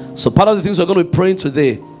 So part of the things we're going to be praying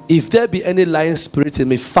today, if there be any lying spirit in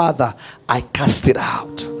me, Father, I cast it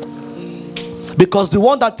out. Because the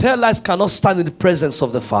one that tells lies cannot stand in the presence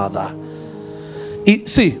of the Father.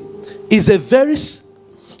 It's a very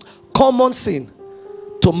common sin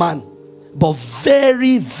to man, but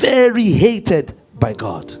very, very hated by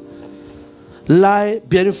God. Lie,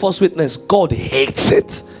 bearing false witness, God hates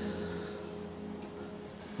it.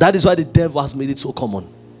 That is why the devil has made it so common.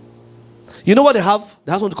 You know what they have?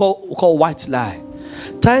 They have something called white lie.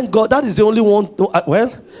 Thank God, that is the only one.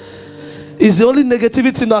 Well, it's the only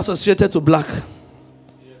negativity not associated to black.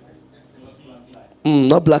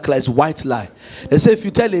 Not black lie, it's white lie. They say if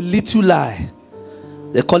you tell a little lie,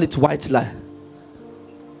 they call it white lie.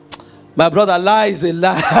 My brother, lie is a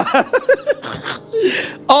lie.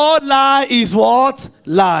 All lie is what?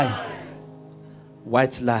 Lie.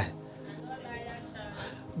 White lie.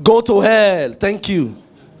 Go to hell. Thank you.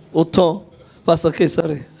 Autant. Pastor K,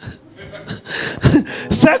 sorry.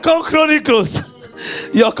 Second Chronicles.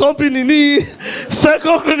 Your company need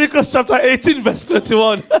Second Chronicles chapter 18 verse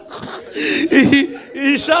 21.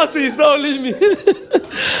 He shouting, it's not only me.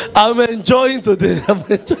 I'm enjoying today.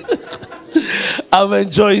 I'm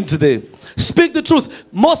enjoying today. Speak the truth.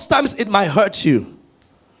 Most times it might hurt you.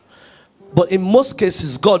 But in most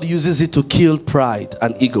cases, God uses it to kill pride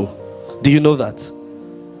and ego. Do you know that?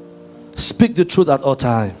 Speak the truth at all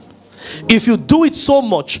times. If you do it so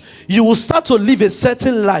much, you will start to live a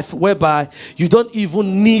certain life whereby you don't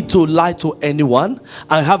even need to lie to anyone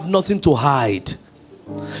and have nothing to hide.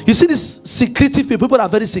 You see these secretive people that are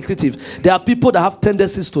very secretive. There are people that have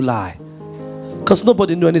tendencies to lie because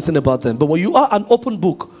nobody knew anything about them. But when you are an open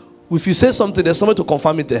book, if you say something, there's somebody to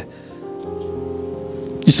confirm it there.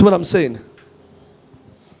 You see what I'm saying?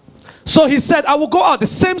 So he said, I will go out, the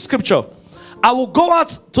same scripture. I will go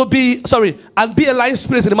out to be, and be a lying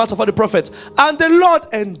spirit in the mouth of all the prophets. And the Lord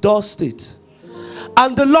endorsed it.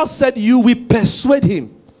 And the Lord said, you will persuade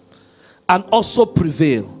him and also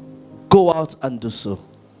prevail. Go out and do so.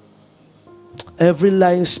 Every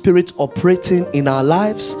lying spirit operating in our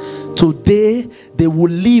lives, today they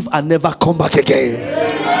will leave and never come back again.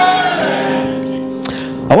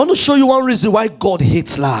 I want to show you one reason why God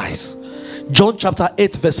hates lies. John chapter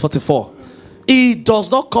 8 verse 44. It does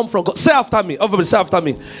not come from God. Say after me. Everybody say after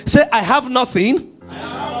me. Say, I have nothing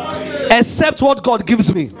except what God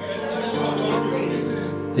gives me.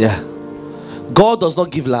 Yeah. God does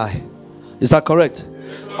not give lie. Is that correct?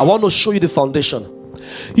 I want to show you the foundation.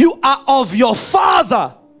 You are of your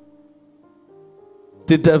father,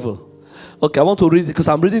 the devil. Okay, I want to read it because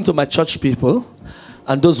I'm reading to my church people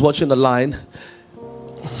and those watching the line.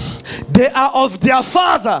 They are of their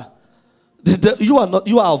father. You are not.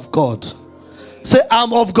 You are of God. Say,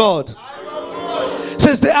 I'm of God. I'm of God.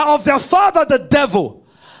 Says they are of their father, the devil.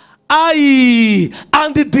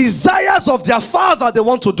 And the desires of their father they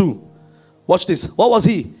want to do. Watch this. What was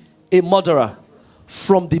he? A murderer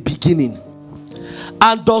from the beginning.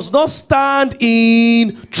 And does not stand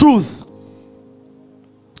in truth.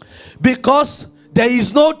 Because there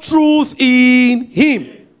is no truth in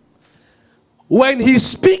him. When he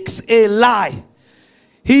speaks a lie,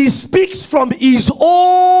 he speaks from his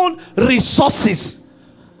own resources.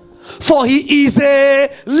 For he is a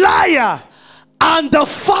liar and the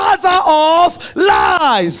father of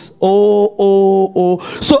lies.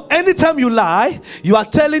 So anytime you lie, you are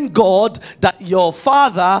telling God that your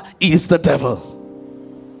father is the devil.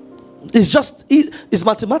 It's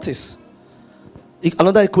mathematics.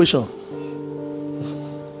 Another equation.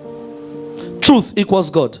 Truth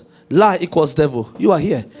equals God. Lie equals devil. You are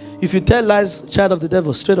here. If you tell lies, child of the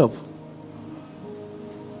devil, straight up.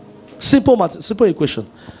 Simple math, simple equation.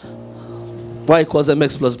 Y equals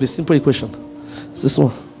mx plus b. Simple equation. It's this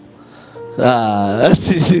one. That's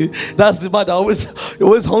the man that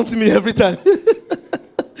always haunts me every time.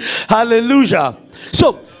 Hallelujah.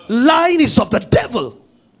 So lying is of the devil.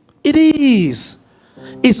 It is.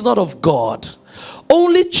 It's not of God.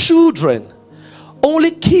 Only children,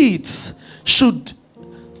 only kids should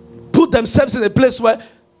put themselves in a place where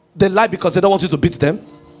they lie because they don't want you to beat them.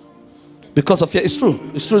 Because of fear. It's true.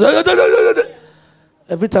 It's true.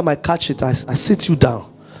 Every time I catch it, I sit you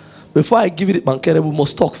down. Before I give it, Mankere, we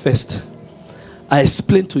must talk first. I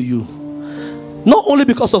explain to you. Not only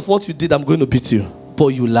because of what you did, I'm going to beat you. But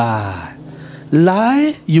you lie.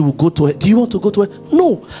 Lie, you will go to heaven. Do you want to go to heaven?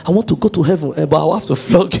 No, I want to go to heaven. But I'll have to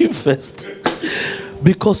flog you first.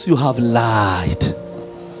 Because you have lied.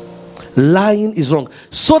 Lying is wrong.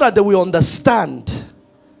 So that they will understand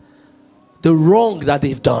the wrong that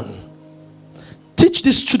they've done. Teach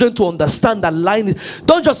these children to understand that lying is,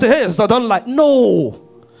 don't just say, hey, don't lie. No.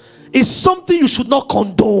 It's something you should not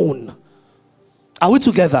condone. Are we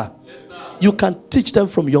together? Yes, sir. You can teach them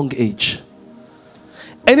from young age.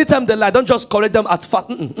 Anytime they lie, don't just correct them at fast.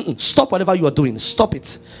 Stop whatever you are doing. Stop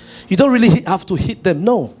it. You don't really have to hit them.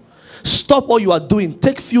 No. Stop what you are doing.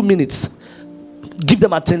 Take a few minutes. Give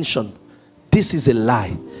them attention. This is a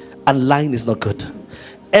lie. And lying is not good.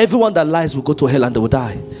 Everyone that lies will go to hell and they will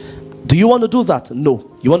die. Do you want to do that?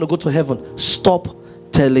 No. You want to go to heaven? Stop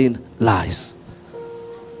telling lies.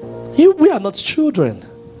 We are not children.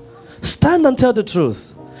 Stand and tell the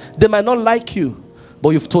truth. They might not like you, but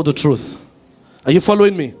you've told the truth. Are you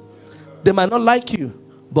following me? They might not like you,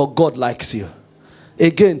 but God likes you.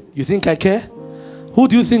 Again, you think I care? Who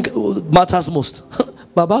do you think matters most?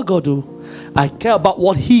 Baba God. I care about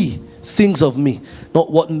what he thinks of me, not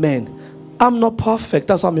what men. I'm not perfect.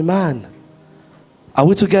 That's why I'm a man. Are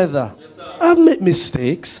we together? Yes, sir. I've made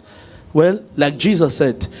mistakes. Well, like Jesus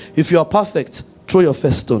said, if you are perfect, throw your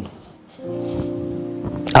first stone.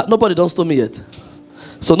 Nobody done stone me yet.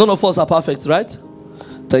 So none of us are perfect, right?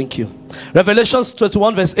 Thank you. Revelations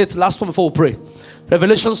 21 verse 8. Last one before we pray.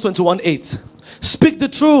 Revelations 21 8. Speak the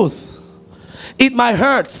truth. It might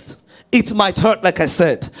hurt. It might hurt, like I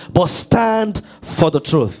said. But stand for the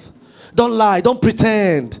truth. Don't lie. Don't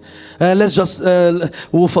pretend. Let's just,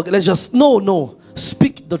 we'll forget. Let's just, no.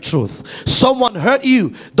 Speak the truth. Someone hurt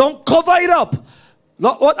you, don't cover it up.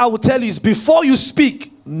 What I will tell you is, before you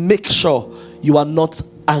speak, make sure you are not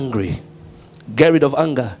angry. Get rid of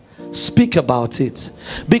anger. Speak about it.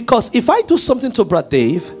 Because if I do something to Brother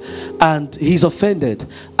Dave and he's offended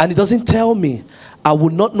and he doesn't tell me, I will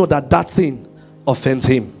not know that that thing offends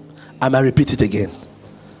him. I might repeat it again.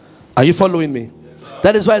 Are you following me? Yes,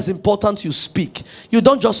 that is why it's important you speak. You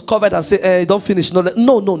don't just cover it and say, hey, don't finish.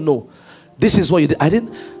 No. This is what you did. I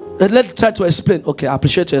didn't. Let's try to explain. Okay, I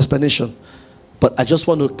appreciate your explanation, but I just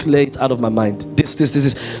want to clear it out of my mind. This.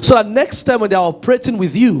 So that next time when they are operating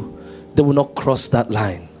with you, they will not cross that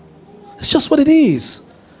line. It's just what it is.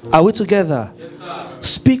 Are we together? Yes, sir.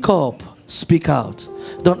 Speak up. Speak out.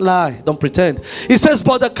 Don't lie. Don't pretend. He says,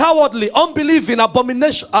 but the cowardly, unbelieving,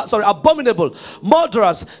 abominable,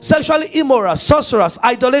 murderers, sexually immoral, sorcerers,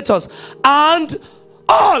 idolaters, and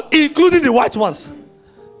all, including the white ones.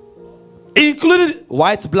 Including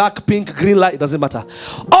white, black, pink, green light, it doesn't matter.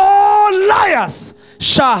 All liars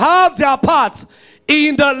shall have their part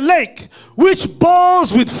in the lake which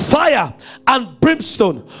burns with fire and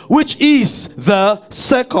brimstone, which is the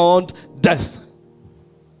second death.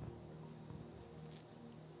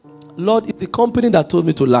 Lord, it's the company that told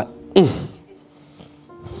me to lie.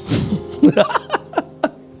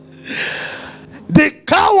 The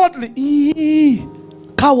cowardly,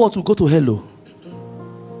 cowards will go to hell.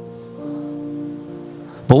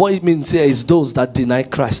 But what it means here is those that deny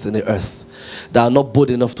Christ in the earth, that are not bold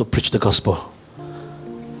enough to preach the gospel.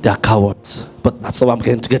 They are cowards. But that's not what I'm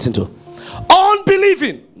going to get into.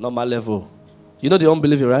 Unbelieving, normal level. You know the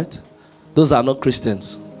unbelieving, right? Those are not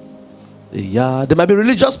Christians. Yeah, they might be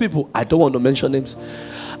religious people. I don't want to mention names.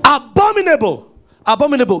 Abominable,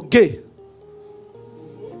 gay.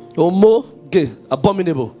 Homo, gay,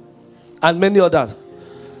 abominable. And many others.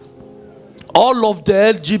 All of the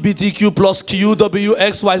LGBTQ plus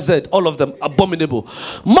QWXYZ, all of them abominable.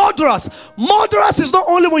 Murderers. Murderers is not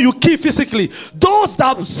only when you kill physically. Those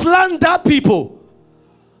that slander people.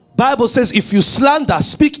 Bible says if you slander,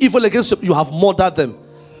 speak evil against them, you have murdered them.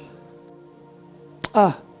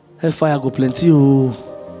 Hellfire go plenty. Go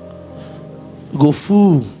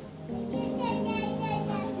full.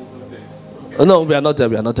 No, we are not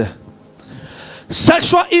there.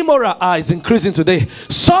 Sexual immoral is increasing today.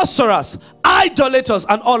 Sorcerers, idolaters,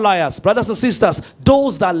 and all liars. Brothers and sisters,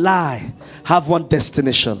 those that lie have one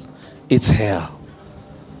destination. It's hell.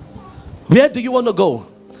 Where do you want to go?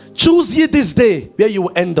 Choose ye this day where you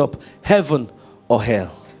will end up, heaven or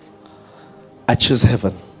hell. I choose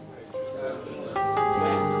heaven.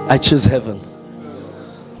 I choose heaven.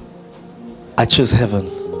 I choose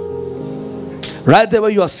heaven. Right there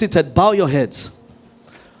where you are seated, bow your heads.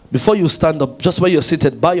 Before you stand up, just where you're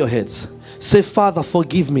seated, bow your heads. Say, Father,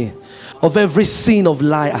 forgive me of every sin of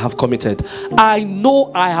lie I have committed. I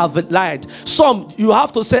know I have lied. Some, you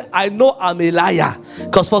have to say, I know I'm a liar.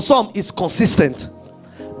 Because for some, it's consistent.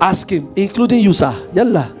 Ask him, including you, sir.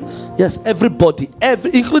 Yalla. Yes, everybody,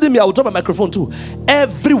 including me. I will drop my microphone too.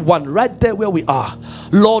 Everyone, right there where we are.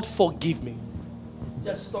 Lord, forgive me.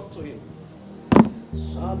 Just talk to him.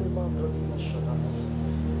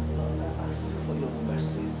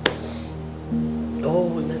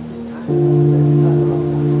 Oh, and every time.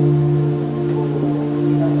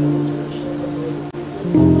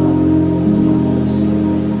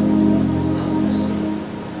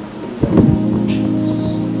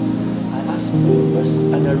 I ask for your mercy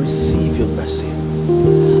and I receive your mercy.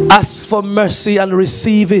 Ask for mercy and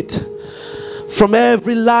receive it. From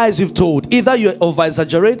every lies you've told, either you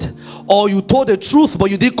over-exaggerate or you told the truth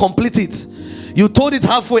but you didn't complete it. You told it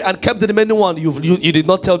halfway and kept the remaining one. You did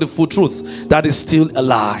not tell the full truth. That is still a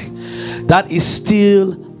lie. That is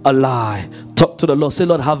still a lie. Talk to the Lord. Say,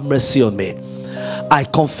 Lord, have mercy on me. I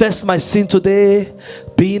confess my sin today,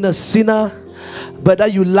 being a sinner. Whether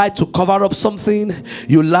you lied to cover up something,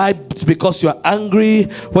 you lied because you are angry,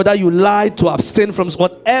 whether you lied to abstain from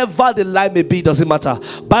whatever the lie may be, doesn't matter.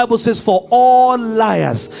 Bible says for all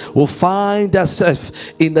liars will find themselves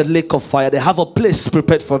in the lake of fire. They have a place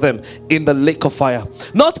prepared for them in the lake of fire.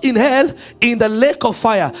 Not in hell, in the lake of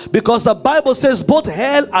fire. Because the Bible says both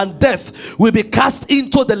hell and death will be cast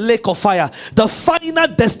into the lake of fire. The final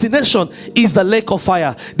destination is the lake of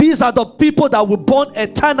fire. These are the people that will burn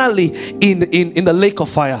eternally in the lake of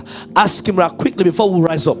fire. Ask him right quickly before we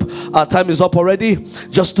rise up. Our time is up already.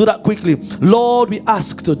 Just do that quickly. Lord, we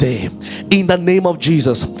ask today in the name of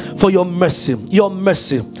Jesus for your mercy. Your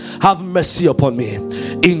mercy. Have mercy upon me.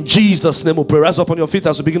 In Jesus' name we pray. Rise up on your feet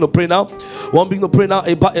as we begin to pray now. One begin to pray now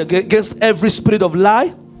against every spirit of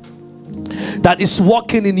lie. that is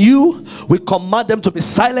working in you, we command them to be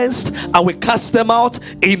silenced and we cast them out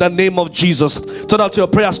in the name of Jesus. Turn out to your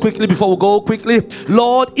prayers quickly before we go quickly.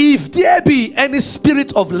 Lord, if there be any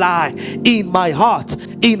spirit of lie in my heart,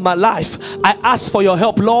 in my life, I ask for your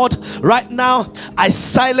help, Lord. Right now, I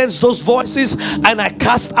silence those voices and I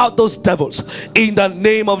cast out those devils in the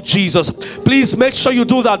name of Jesus. Please make sure you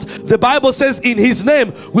do that. The Bible says in his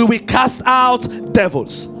name we will cast out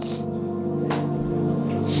devils.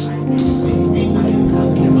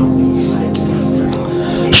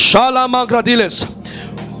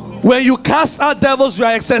 When you cast out devils, you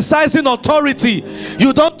are exercising authority.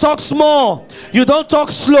 You don't talk small, you don't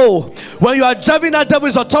talk slow. When you are driving out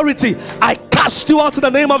devil's authority, I cast you out in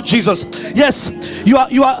the name of Jesus. Yes, you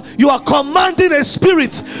are commanding a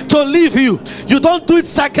spirit to leave you. You don't do it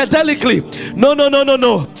psychedelically.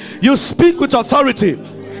 No. You speak with authority.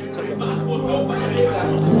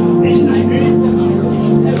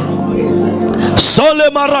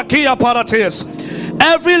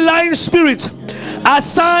 Every lying spirit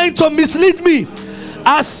assigned to mislead me,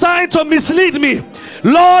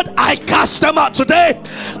 Lord, I cast them out today.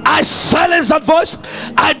 I silence that voice.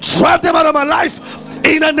 I drive them out of my life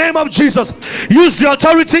in the name of Jesus. Use the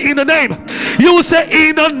authority in the name. You will say,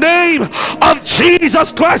 in the name of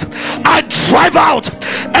Jesus Christ, I drive out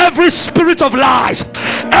every spirit of lies,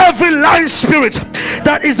 every lying spirit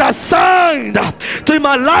that is assigned to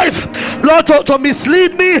my life, Lord, to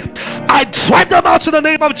mislead me. I drive them out in the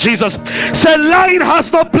name of Jesus. Say, lying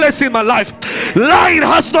has no place in my life. Lying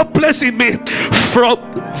has no place in me.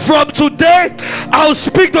 From today, I'll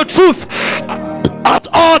speak the truth at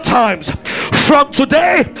all times. From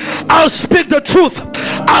today, I'll speak the truth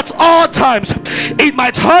at all times. It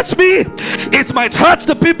might hurt me, it might hurt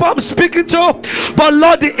the people I'm speaking to, but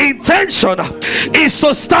Lord, the intention is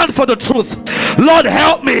to stand for the truth. Lord,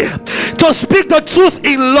 help me to speak the truth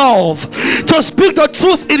in love, to speak the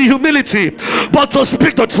truth in humility, but to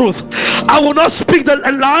speak the truth. I will not speak a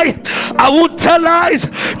lie. I won't tell lies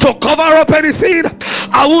to cover up anything.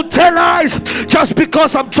 I won't tell lies just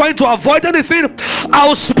because I'm trying to avoid anything. I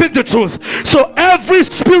will speak the truth. So every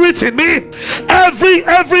spirit in me,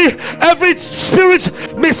 every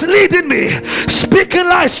spirit misleading me, speaking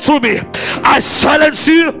lies through me, I silence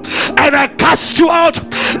you and I cast you out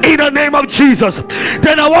in the name of Jesus.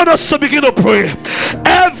 Then I want us to begin to pray.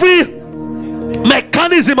 Every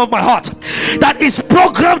mechanism of my heart that is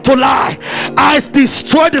programmed to lie, I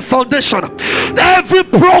destroy the foundation. Every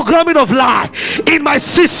programming of lie in my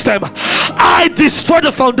system, I destroy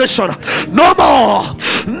the foundation. No more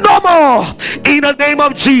in the name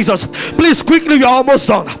of Jesus. Please, quickly, we are almost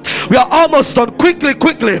done.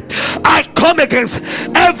 Quickly, I come against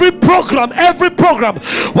every program.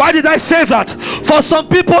 Why did I say that? For some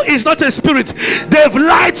people, it's not a spirit. They've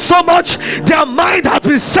lied so much, their mind has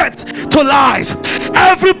been set to lies.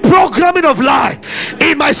 Every programming of lie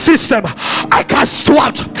in my system, I cast you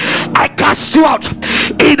out.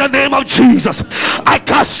 In the name of Jesus. I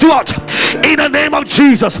cast you out in the name of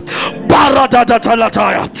Jesus.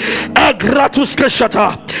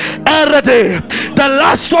 The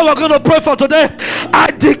last one we're going to pray for today.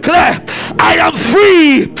 I declare I am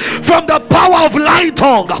free from the power of lying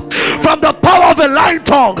tongue. From the power of a lying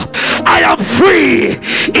tongue, I am free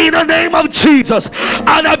in the name of Jesus.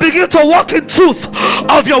 And I begin to walk in truth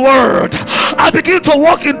of your word. I begin to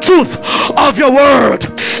walk in truth of your word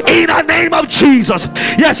in the name of Jesus.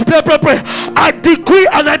 Yes, pray. I decree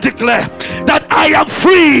and I declare that I am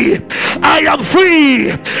free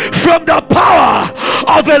from the power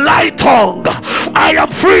of a lying tongue. I am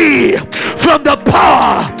free from the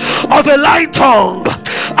power of a lying tongue.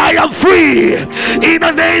 I am free in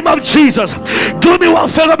the name of Jesus. Do me one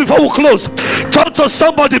favor before we close. Turn to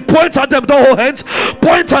somebody, point at them, don't hold hands,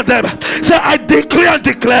 point at them. Say, I decree and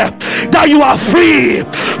declare that you are free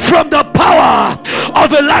from the power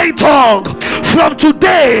of a lying tongue. From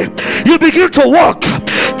today, you begin to walk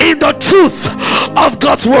in the truth of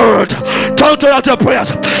God's word. Turn to your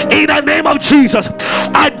prayers. In the name of Jesus,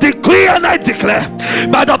 I decree and I declare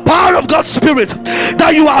by the power of God's Spirit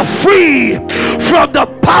that you are free from the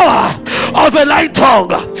power of a lying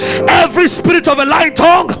tongue. Every spirit of a lying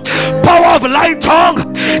tongue, power of a lying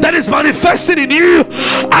tongue that is manifesting in you,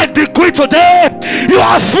 I decree today you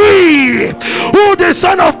are free. Who the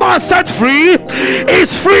Son of Man set free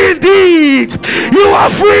is free indeed. You are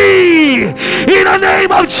free in the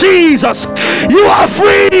name of Jesus. You are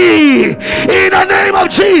free in the name of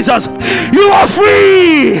Jesus. You are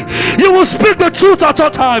free. You will will speak the truth at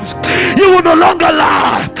all times. You will no longer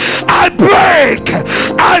lie. I break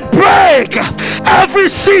every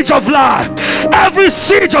siege of lie,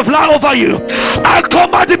 over you. I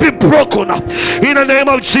command it be broken in the name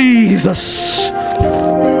of Jesus.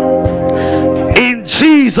 In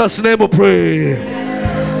Jesus' name we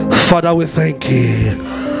pray. Father, we thank you.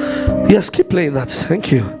 Yes, keep playing that.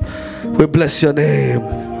 Thank you. We bless your name.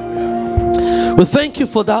 We thank you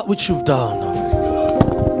for that which you've done.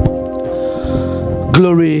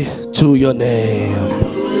 Glory to your name.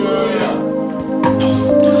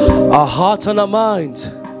 Our heart and our mind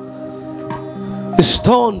is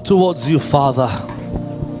turned towards you, Father.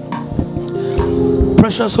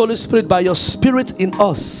 Precious Holy Spirit, by your Spirit in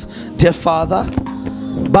us, dear Father,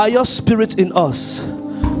 by your Spirit in us,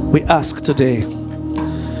 we ask today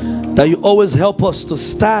that you always help us to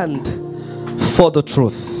stand for the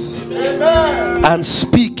truth. Amen. And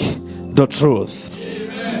speak the truth.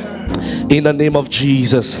 Amen. In the name of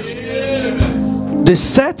Jesus. Amen. The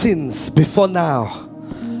settings before now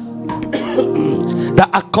that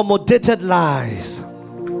accommodated lies,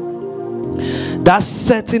 that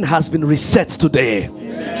setting has been reset today.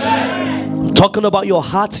 Amen. Talking about your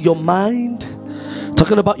heart, your mind,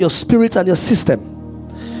 talking about your spirit and your system.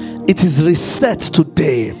 It is reset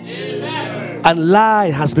today. Amen. And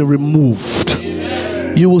lie has been removed.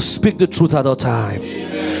 Amen. You will speak the truth at all time.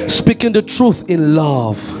 Amen. Speaking the truth in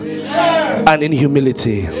love. Amen. And in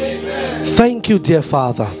humility. Amen. Thank you, dear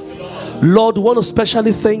Father. Lord, we want to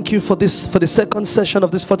especially thank you for this, for the second session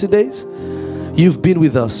of this 40 days. You've been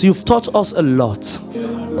with us. You've taught us a lot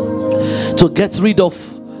to get rid of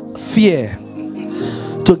fear,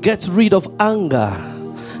 to get rid of anger,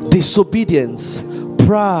 disobedience,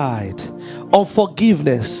 pride,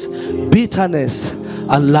 unforgiveness, bitterness,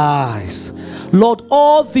 and lies. Lord,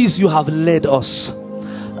 all these you have led us.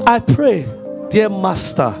 I pray, dear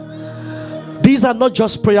Master, these are not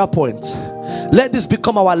just prayer points. Let this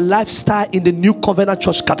become our lifestyle in the New Covenant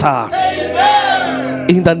Church Qatar. Amen.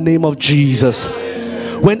 In the name of Jesus.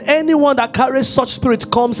 When anyone that carries such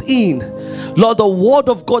spirit comes in, Lord, the word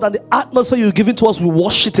of God and the atmosphere you've given to us, we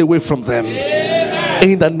wash it away from them. Amen.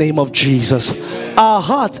 In the name of Jesus. Our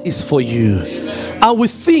heart is for you. Amen. And we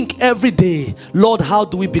think every day, Lord, how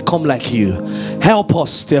do we become like you? Help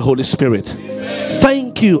us, dear Holy Spirit. Amen.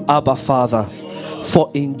 Thank you, Abba Father,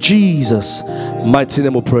 for in Jesus' mighty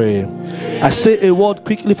name we pray. I say a word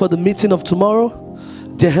quickly for the meeting of tomorrow.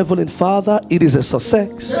 Dear Heavenly Father, it is a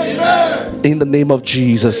success. Amen. In the name of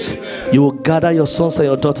Jesus. Amen. You will gather your sons and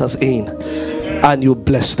your daughters in. Amen. And you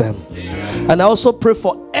bless them. Amen. And I also pray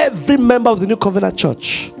for every member of the New Covenant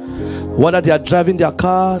Church, whether they are driving their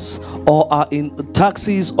cars or are in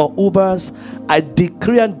taxis or Ubers. I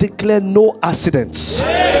decree and declare no accidents.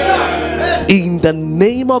 Amen. In the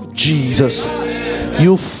name of Jesus. Amen.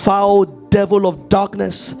 You foul devil of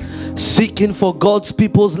darkness, seeking for God's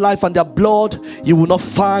people's life and their blood, you will not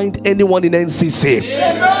find anyone in NCC.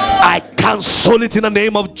 Amen. I cancel it in the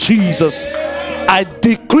name of Jesus. I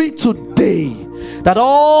decree today that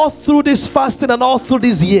all through this fasting and all through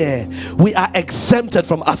this year, we are exempted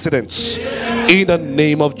from accidents. In the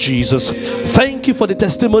name of Jesus. Thank you for the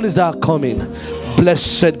testimonies that are coming.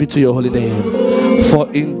 Blessed be to your holy name. For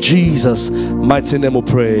in Jesus' mighty name we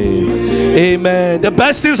pray. Amen. The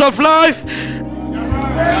best things of life,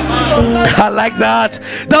 I like that.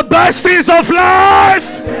 The best things of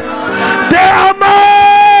life, they are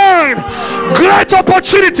mine. Great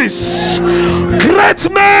opportunities,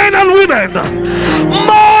 great men and women,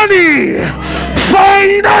 money,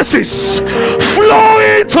 finances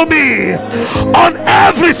flowing to me on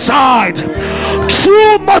every side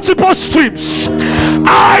through multiple streams.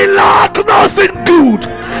 I lack nothing good.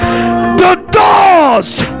 The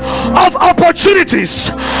doors of opportunities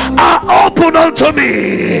are open unto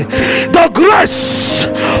me. The grace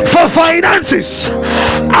for finances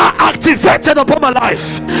are activated upon my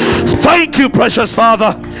life. Thank you, precious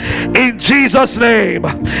Father. In Jesus' name.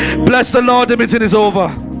 Bless the Lord. The meeting is over.